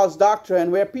today, false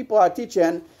doctrine, where people are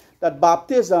teaching that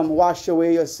baptism washes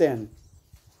away your sin.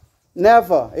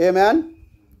 Never. Amen?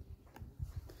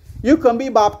 You can be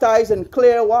baptized in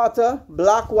clear water,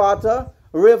 black water,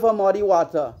 river, muddy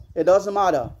water. It doesn't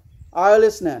matter. Are you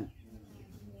listening?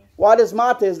 What is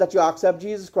matter is that you accept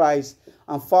Jesus Christ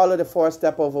and follow the first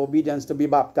step of obedience to be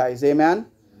baptized. Amen?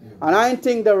 Amen. And I don't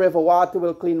think the river water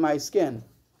will clean my skin.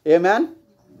 Amen?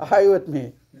 Are you with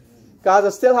me? Because I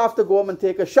still have to go home and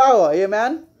take a shower.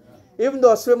 Amen? Even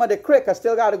though I swim at the creek, I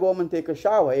still got to go home and take a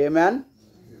shower. Amen?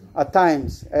 At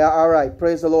times. All right.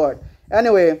 Praise the Lord.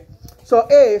 Anyway, so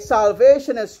A,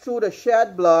 salvation is through the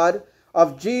shed blood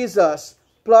of Jesus,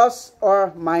 plus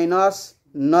or minus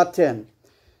nothing.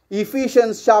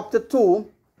 Ephesians chapter 2,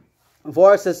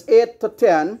 verses 8 to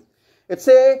 10. It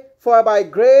says, for by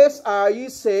grace are ye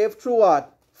saved through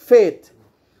what? Faith.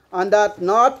 And that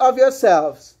not of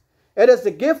yourselves. It is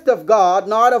the gift of God,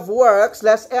 not of works,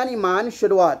 lest any man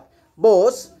should what?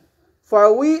 Boast.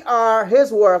 For we are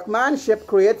his workmanship,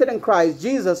 created in Christ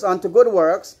Jesus unto good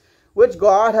works, which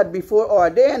God had before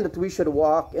ordained that we should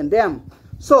walk in them.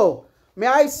 So, may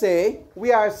I say,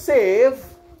 we are saved,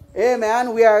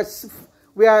 amen, we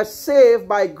are saved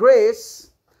by grace,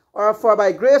 or for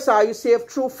by grace are you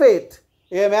saved through faith,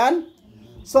 amen?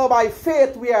 So by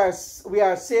faith we are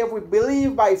saved. We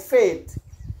believe by faith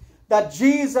that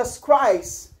Jesus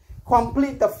Christ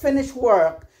complete the finished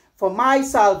work for my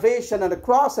salvation on the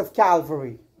cross of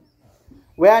Calvary.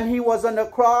 When he was on the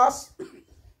cross,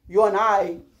 you and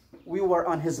I, we were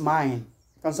on his mind.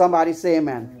 Can somebody say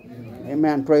amen? Amen.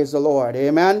 Amen. Praise the Lord.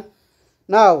 Amen.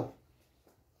 Now,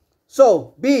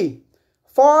 so B,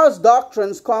 false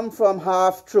doctrines come from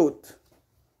half-truth.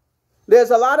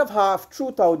 There's a lot of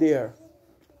half-truth out there.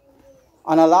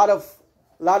 And a lot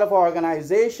of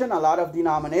organization, a lot of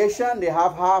denomination, they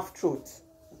have half-truth.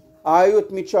 Are you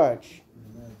with me, church?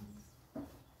 Amen.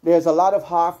 There's a lot of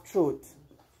half-truth.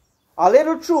 A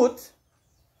little truth,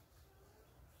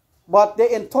 but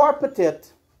they interpret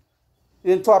it.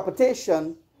 The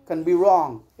interpretation can be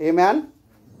wrong. Amen?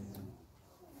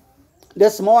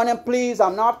 This morning, please,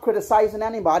 I'm not criticizing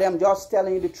anybody. I'm just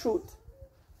telling you the truth.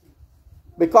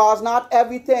 Because not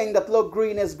everything that looks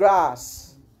green is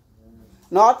grass.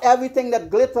 Not everything that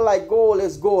glitter like gold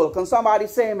is gold. Can somebody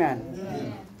say amen?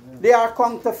 Amen. They are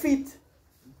counterfeit.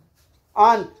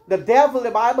 And the devil,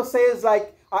 the Bible says,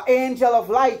 like an angel of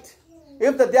light.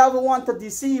 If the devil wants to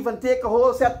deceive and take a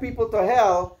whole set of people to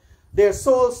hell, their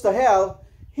souls to hell,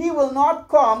 he will not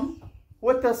come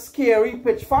with a scary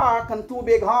pitchfork and two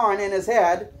big horn in his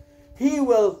head. He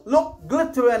will look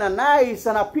glittering and nice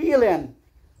and appealing.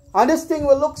 And this thing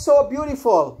will look so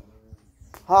beautiful.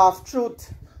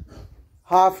 Half-truth.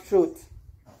 Half-truth.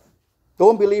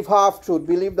 Don't believe half-truth.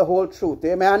 Believe the whole truth.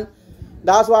 Amen?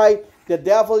 That's why the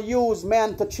devil used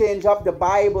men to change up the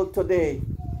Bible today.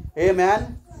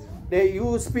 Amen? They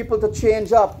use people to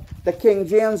change up the King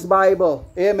James Bible.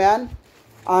 Amen?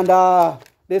 And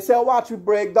they say, watch, we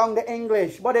break down the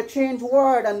English. But they change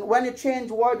word. And when you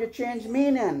change word, you change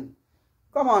meaning.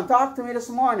 Come on, talk to me this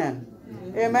morning.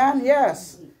 Amen?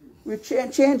 Yes. We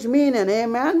change meaning.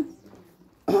 Amen?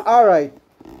 All right.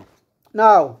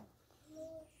 Now,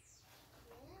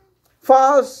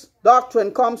 false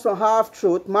doctrine comes from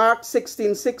half-truth. Mark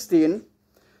 16:16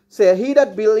 say, he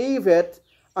that believeth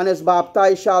and is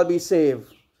baptized shall be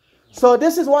saved. So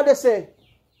this is what they say.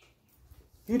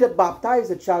 He that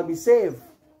baptizeth shall be saved.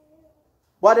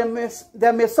 But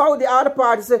they miss out the other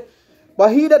part. They say,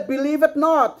 but he that believeth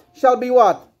not shall be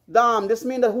what? Damned. This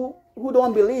means that who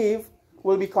don't believe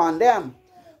will be condemned.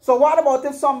 So what about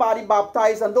if somebody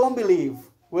baptized and don't believe?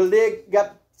 Will they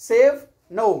get saved?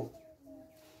 No.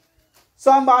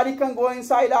 Somebody can go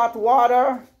inside that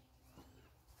water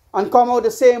and come out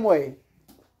the same way.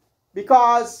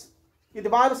 Because the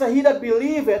Bible says, he that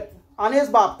believeth and is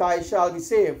baptized shall be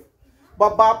saved.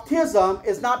 But baptism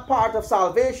is not part of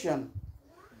salvation.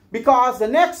 Because the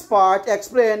next part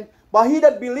explains, but he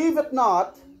that believeth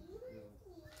not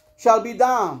shall be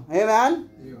damned. Amen?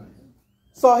 Amen.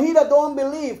 So he that don't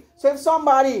believe. So if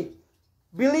somebody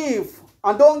believe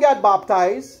and don't get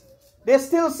baptized, they're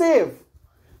still saved.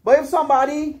 But if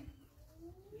somebody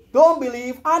don't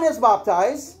believe and is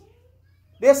baptized,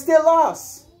 they're still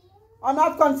lost. I'm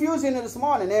not confusing you this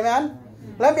morning. Amen?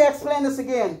 Let me explain this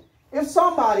again. If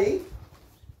somebody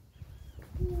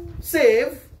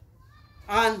saved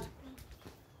and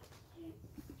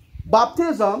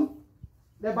baptism,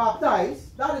 they're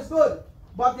baptized, that is good.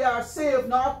 But they are saved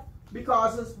not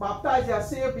because it's baptized, they are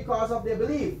saved because of their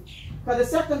belief. Because the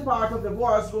second part of the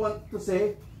verse is going to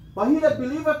say, but he that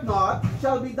believeth not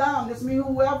shall be damned. This means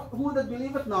who that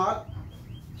believeth not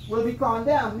will be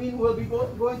condemned, mean will be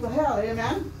going to hell.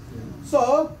 Amen?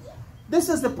 So, this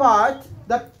is the part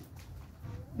that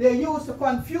they use to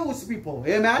confuse people.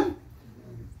 Amen?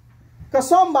 Because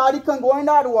somebody can go in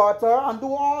that water and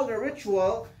do all the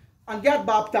ritual and get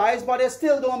baptized, but they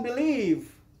still don't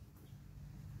believe.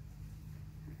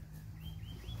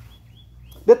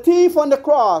 The thief on the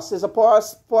cross is a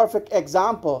perfect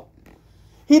example.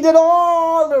 He did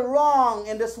all the wrong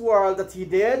in this world that he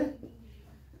did.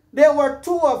 There were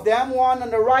two of them, one on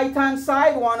the right-hand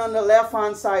side, one on the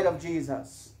left-hand side of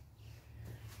Jesus.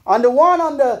 And the one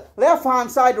on the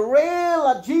left-hand side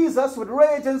railed at Jesus with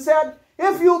rage and said,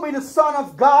 if you be the Son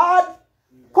of God,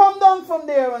 come down from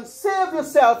there and save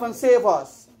yourself and save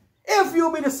us. If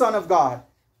you be the Son of God.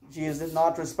 Jesus did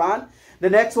not respond. The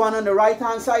next one on the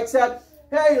right-hand side said,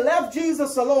 hey, left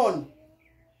Jesus alone.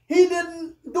 He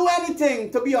didn't do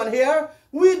anything to be on here.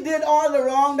 We did all the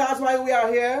wrong. That's why we are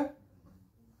here.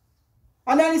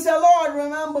 And then he said, Lord,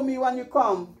 remember me when you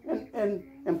come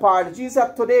in paradise. Jesus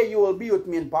said, today you will be with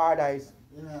me in paradise.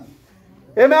 Amen.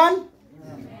 Amen?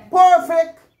 Amen.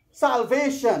 Perfect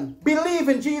salvation. Believe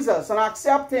in Jesus and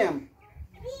accept him.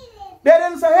 They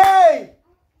didn't say, hey,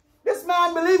 this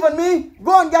man believe in me.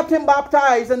 Go and get him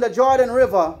baptized in the Jordan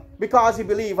River because he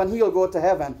believe and he'll go to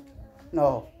heaven.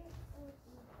 No.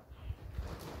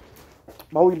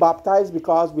 But we baptize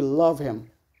because we love him.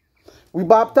 We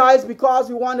baptize because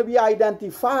we want to be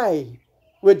identified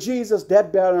with Jesus'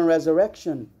 death, burial, and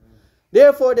resurrection.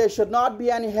 Therefore, there should not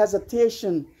be any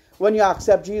hesitation when you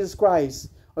accept Jesus Christ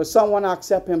or someone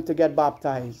accept him to get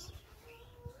baptized.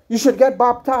 You should get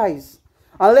baptized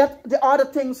and let the other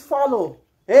things follow.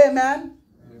 Amen?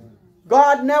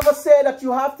 God never said that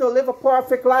you have to live a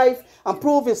perfect life and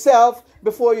prove yourself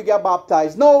before you get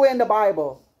baptized. Nowhere in the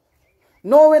Bible.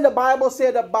 Nowhere in the Bible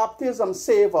said that baptism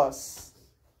saves us.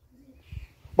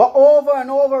 But over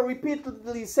and over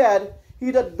repeatedly said,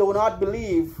 he that do not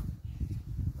believe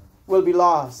will be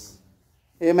lost.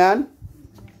 Amen?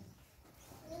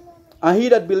 And he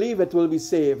that believeth will be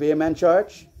saved. Amen,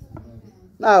 church?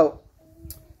 Now,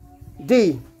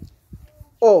 D.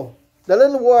 Oh, the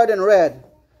little word in red.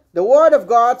 The word of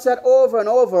God said over and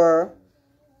over,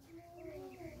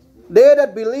 they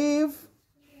that believe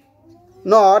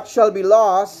not shall be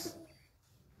lost.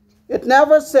 It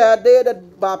never said they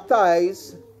that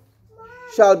baptize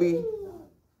shall be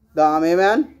damned.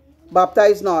 Amen?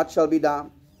 Baptize not shall be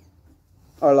damned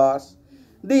or lost.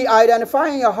 D.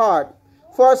 Identifying your heart.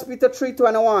 1 Peter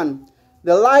 3:21.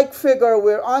 The like figure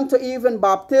whereunto even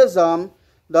baptism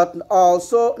doth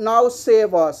also now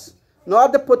save us,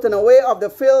 not the putting away of the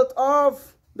filth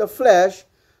of the flesh,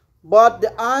 but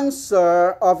the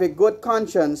answer of a good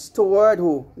conscience toward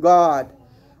who? God,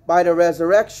 by the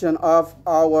resurrection of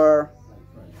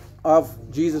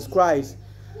Jesus Christ.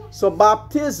 So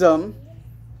baptism,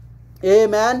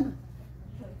 amen,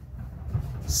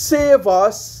 save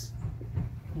us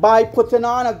by putting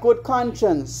on a good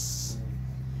conscience.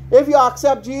 If you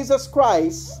accept Jesus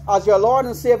Christ as your Lord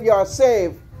and Savior, you are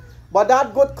saved. But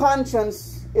that good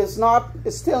conscience is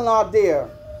still not there.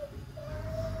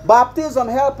 Baptism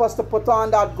helps us to put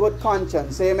on that good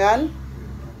conscience. Amen?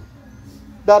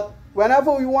 That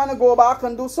whenever we want to go back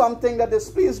and do something that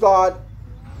displeases God,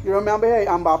 you remember, hey,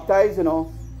 I'm baptized, you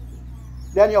know.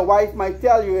 Then your wife might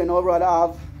tell you, you know, Brother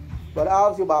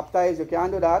Alves, you baptized, you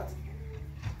can't do that.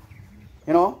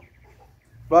 You know?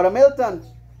 Brother Milton,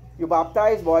 you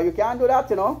baptized, boy, you can't do that,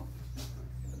 you know.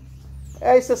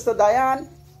 Hey, Sister Diane,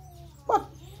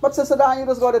 but Sister Diane, you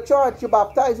just go to church, you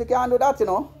baptized, you can't do that, you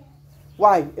know.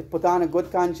 Why? It put on a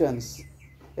good conscience.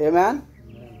 Amen?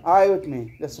 Amen. Are you with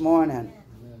me this morning?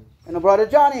 Amen. You know, Brother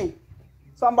Johnny,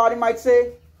 somebody might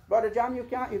say, Brother John, you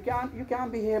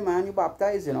can't be here, man, you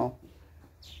baptized, you know.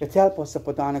 It helps us to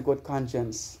put on a good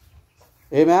conscience.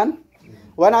 Amen?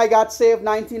 When I got saved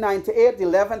 1998, the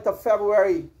 11th of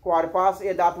February,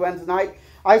 8:15 that Wednesday night,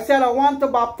 I said, I want to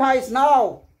baptize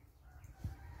now.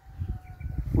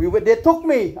 They took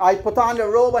me. I put on the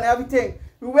robe and everything.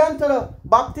 We went to the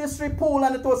baptistry pool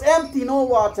and it was empty, no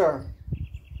water.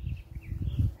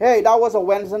 Hey, that was a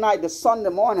Wednesday night, the Sunday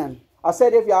morning. I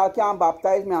said, if y'all can't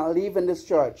baptize me, I'm leaving this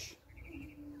church.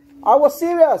 I was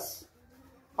serious.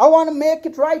 I want to make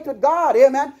it right with God.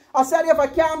 Amen. I said, if I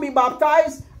can't be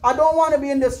baptized, I don't want to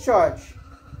be in this church.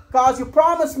 Because you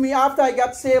promised me after I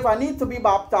got saved, I need to be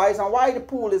baptized. And why the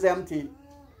pool is empty?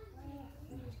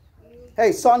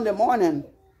 Hey, Sunday morning,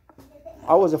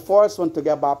 I was the first one to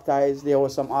get baptized. There were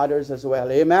some others as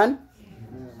well. Amen?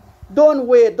 Amen. Don't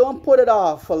wait. Don't put it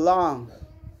off for long.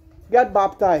 Get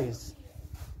baptized.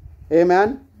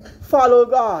 Amen? Follow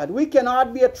God. We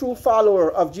cannot be a true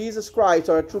follower of Jesus Christ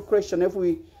or a true Christian if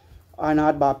we are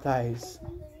not baptized.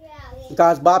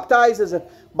 Because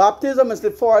baptism is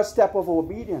the first step of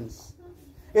obedience.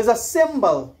 It's a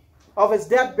symbol of his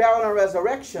death, burial, and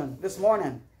resurrection this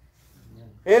morning.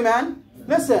 Amen?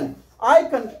 Listen, I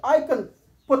can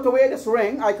put away this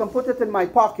ring. I can put it in my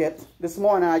pocket this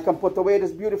morning. I can put away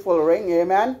this beautiful ring.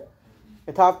 Amen?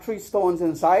 It has 3 stones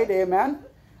inside. Amen?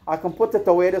 I can put it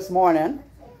away this morning.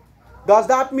 Does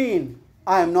that mean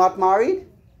I am not married?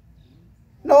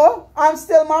 No, I'm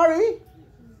still married.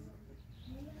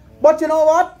 But you know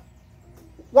what?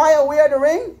 Why I wear the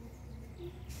ring?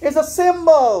 It's a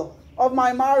symbol of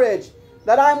my marriage,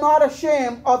 that I'm not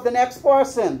ashamed of the next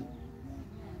person.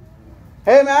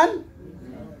 Amen?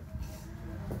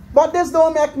 But this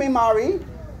don't make me marry.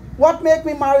 What make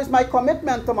me marry is my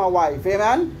commitment to my wife.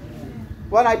 Amen?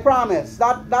 When I promise.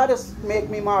 That is make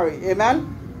me marry.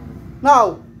 Amen?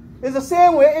 Now, it's the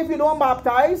same way if you don't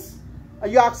baptize,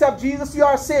 you accept Jesus, you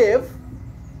are saved.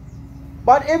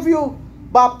 But if you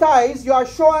baptize, you are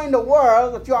showing the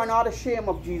world that you are not ashamed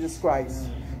of Jesus Christ.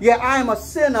 Yeah, I'm a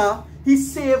sinner. He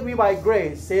saved me by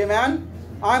grace. Amen?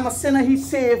 I'm a sinner. He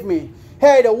saved me.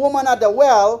 Hey, the woman at the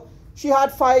well, she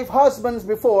had 5 husbands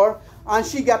before, and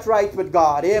she got right with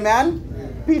God. Amen?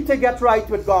 Amen. Peter get right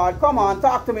with God. Come on,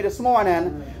 talk to me this morning.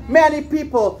 Amen. Many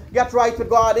people get right with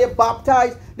God. They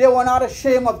baptized. They were not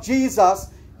ashamed of Jesus.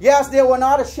 Yes, they were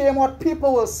not ashamed what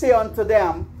people will say unto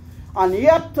them. And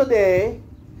yet today,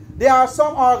 there are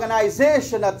some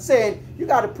organizations that saying, you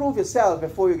got to prove yourself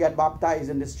before you get baptized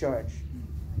in this church.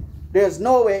 There's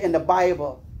no way in the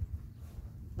Bible.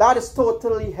 That is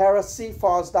totally heresy,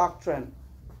 false doctrine.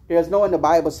 There's no in the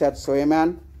Bible said so.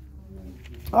 Amen?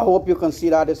 I hope you can see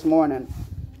that this morning.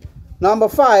 Number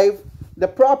 5, the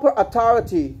proper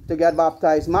authority to get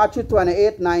baptized. Matthew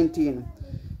 28:19.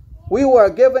 We were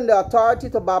given the authority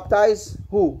to baptize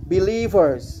who?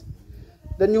 Believers.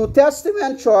 The New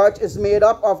Testament church is made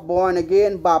up of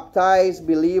born-again, baptized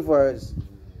believers.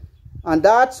 And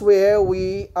that's where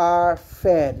we are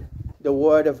fed the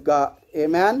Word of God.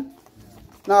 Amen?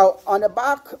 Now, on the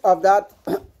back of that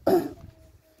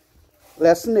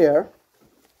lesson there,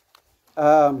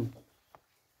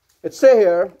 it says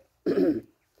here,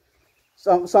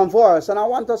 some verse, and I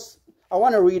want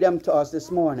to read them to us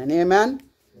this morning. Amen?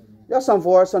 There's some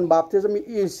verse on baptism.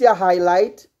 You see a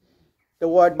highlight, the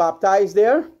word baptized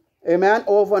there. Amen?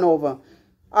 Over and over.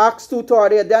 Acts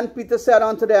 2:38. Then Peter said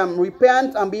unto them,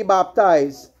 repent and be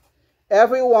baptized,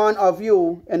 every one of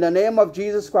you, in the name of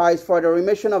Jesus Christ, for the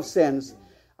remission of sins,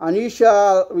 and ye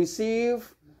shall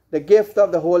receive the gift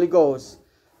of the Holy Ghost.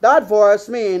 That verse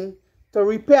means to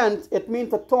repent. It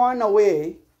means to turn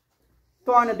away,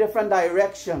 turn a different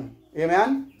direction.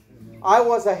 Amen? I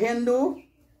was a Hindu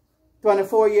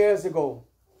 24 years ago.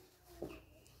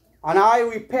 And I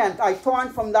repent. I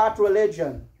turned from that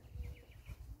religion.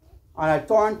 And I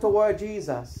turn toward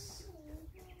Jesus.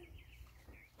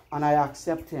 And I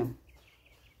accept him.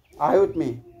 Are you with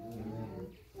me?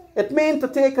 It means to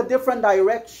take a different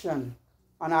direction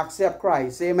and accept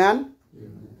Christ. Amen?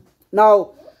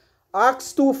 Now,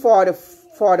 Acts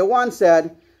 2:41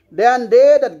 said, then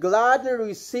they that gladly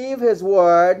received his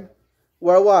word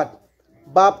were what?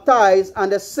 Baptized,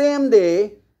 and the same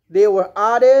day they were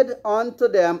added unto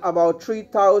them about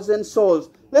 3,000 souls.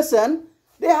 Listen,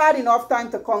 they had enough time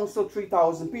to counsel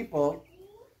 3,000 people.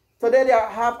 Today they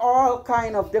have all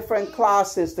kind of different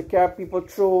classes to carry people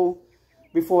through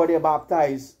before they're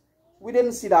baptized. We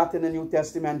didn't see that in the New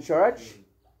Testament church.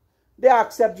 They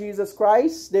accept Jesus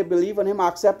Christ, they believe in him,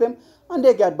 accept him, and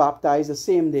they get baptized the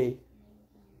same day.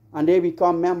 And they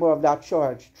become member of that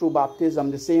church through baptism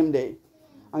the same day.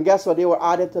 And guess what? They were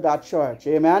added to that church.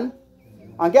 Amen?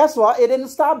 And guess what? It didn't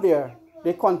stop there.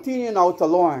 They continue now to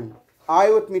learn. Are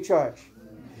you with me, church?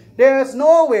 There is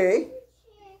no way,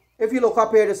 if you look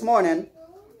up here this morning,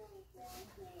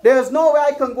 there is no way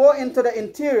I can go into the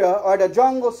interior or the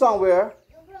jungle somewhere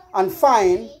and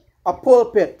find a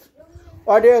pulpit.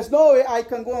 Or there is no way I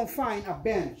can go and find a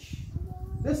bench.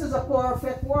 This is a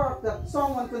perfect work that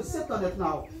someone can sit on it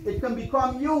now. It can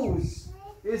become used.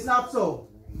 It's not so.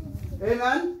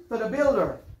 Amen? To the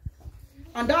builder.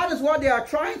 And that is what they are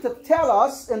trying to tell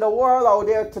us in the world out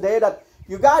there today, that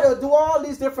you got to do all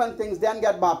these different things, then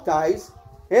get baptized.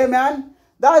 Amen?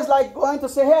 That is like going to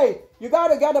say, hey, you got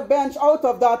to get a bench out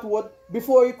of that wood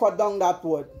before you cut down that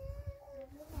wood.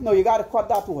 No, you got to cut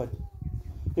that wood.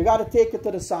 You got to take it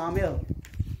to the sawmill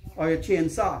or your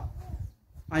chainsaw.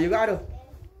 And you got to,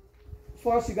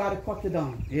 first you got to cut it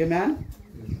down. Amen?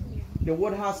 The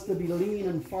wood has to be lean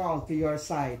and fall to your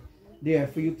side there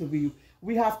for you to be.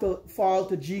 We have to fall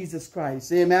to Jesus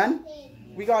Christ. Amen?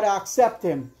 We got to accept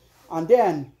him. And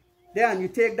then you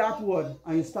take that wood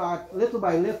and you start little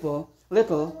by little.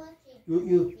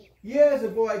 Years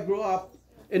ago I grew up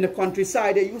in the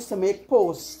countryside. They used to make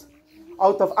posts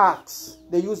out of axe.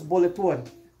 They used bullet wood.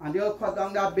 And they'll cut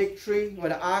down that big tree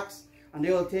with an axe. And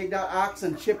they'll take that axe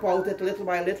and chip out it little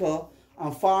by little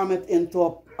and form it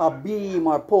into a beam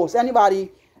or post.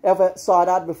 Anybody ever saw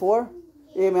that before?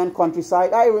 Amen.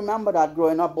 Countryside. I remember that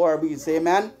growing up, Barbies.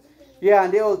 Amen. Yeah,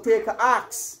 and they will take an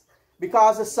axe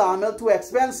because the sawmill too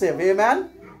expensive. Amen.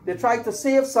 They try to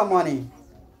save some money.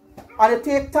 And it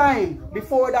takes time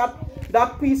before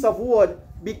that piece of wood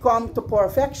become to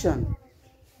perfection.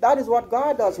 That is what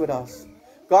God does with us.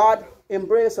 God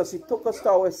embraced us. He took us to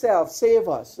ourselves, save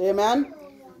us. Amen.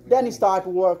 Then he started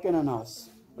working on us.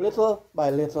 Little by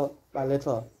little by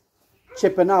little.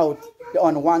 Chipping out the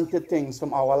unwanted things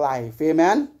from our life.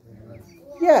 Amen? Amen.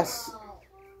 Yes.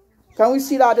 Can we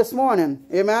see that this morning?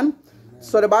 Amen?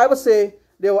 So the Bible says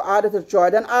they were added to joy.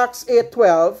 Then Acts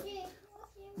 8:12.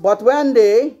 But when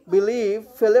they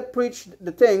believed, Philip preached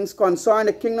the things concerning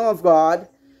the kingdom of God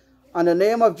and the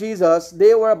name of Jesus.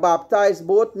 They were baptized,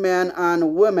 both men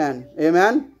and women.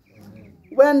 Amen?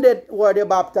 When were they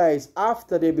baptized?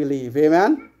 After they believe.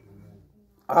 Amen?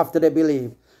 After they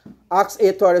believe. Acts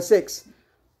 8:36.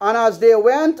 And as they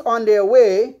went on their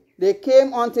way, they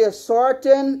came unto a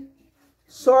certain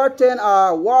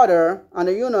water, and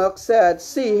the eunuch said,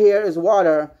 see, here is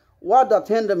water. What doth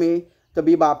hinder me to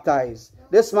be baptized?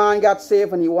 This man got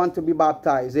saved and he wanted to be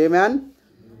baptized. Amen?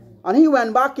 And he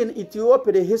went back in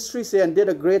Ethiopia, the history says, and did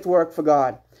a great work for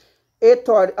God.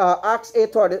 Acts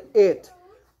 8:38.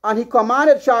 And he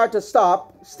commanded the chariot to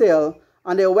stop still,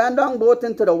 and they went down both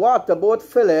into the water, both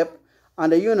Philip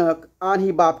and the eunuch, and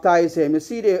he baptized him. You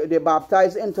see, they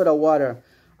baptized into the water.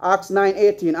 Acts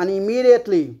 9:18. And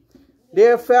immediately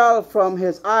there fell from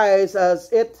his eyes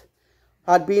as it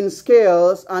had been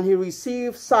scales, and he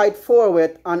received sight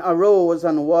forthwith, and arose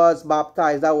and was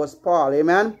baptized. That was Paul.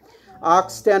 Amen.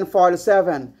 Acts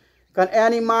 10:47. Can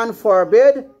any man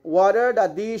forbid water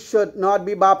that these should not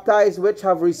be baptized which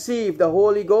have received the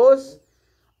Holy Ghost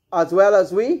as well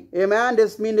as we? Amen.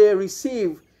 This means they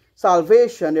receive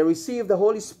salvation. They receive the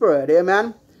Holy Spirit.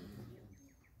 Amen.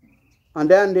 And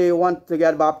then they want to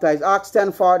get baptized. Acts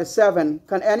 10:47.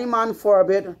 Can any man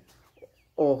forbid?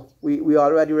 Oh, we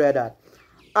already read that.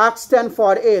 Acts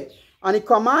 10:48. And he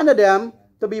commanded them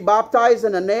to be baptized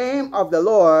in the name of the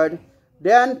Lord.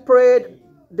 Then prayed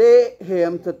they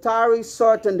him to tarry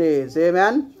certain days.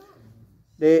 Amen.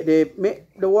 They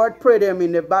make the word pray them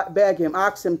in the beg him,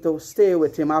 ask him to stay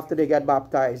with him after they get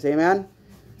baptized. Amen.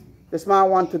 This man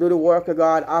wants to do the work of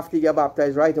God after he get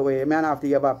baptized right away. Amen. After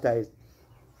he get baptized.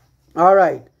 All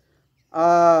right.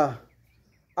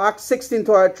 Acts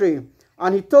 16:33.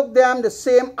 And he took them the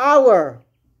same hour.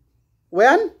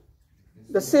 When?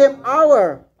 The same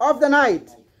hour of the night,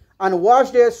 and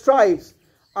washed their stripes,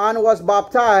 and was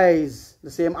baptized the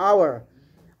same hour.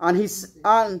 And he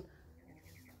and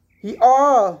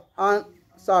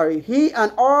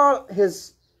all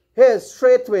his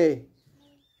straightway,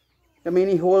 I mean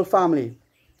his whole family.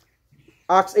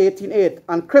 Acts 18:8.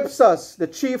 And Crispus, the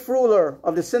chief ruler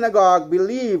of the synagogue,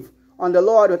 believed on the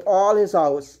Lord with all his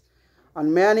house.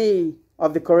 And many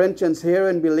of the Corinthians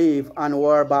hearing believed and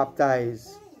were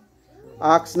baptized.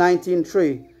 Acts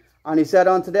 19:3. And he said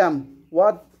unto them,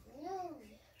 What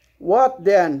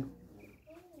then?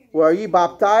 Were ye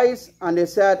baptized? And they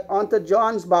said, Unto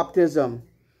John's baptism.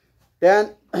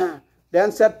 Then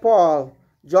said Paul,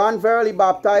 John verily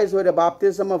baptized with the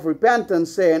baptism of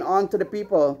repentance, saying unto the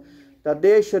people that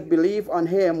they should believe on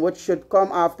him which should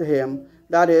come after him,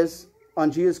 that is,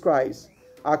 on Jesus Christ.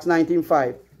 Acts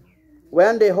 19:5.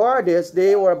 When they heard this,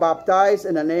 they were baptized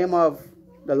in the name of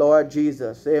the Lord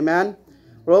Jesus. Amen.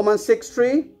 Romans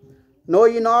 6:3. Know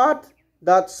ye not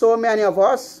that so many of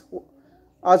us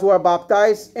as were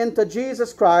baptized into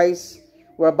Jesus Christ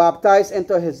were baptized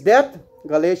into his death?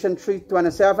 Galatians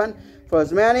 3:27. For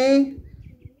as many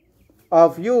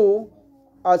of you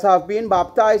as have been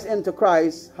baptized into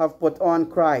Christ have put on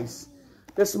Christ.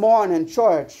 This morning,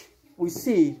 church, we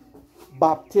see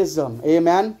baptism.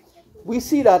 Amen. We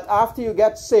see that after you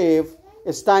get saved,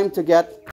 it's time to get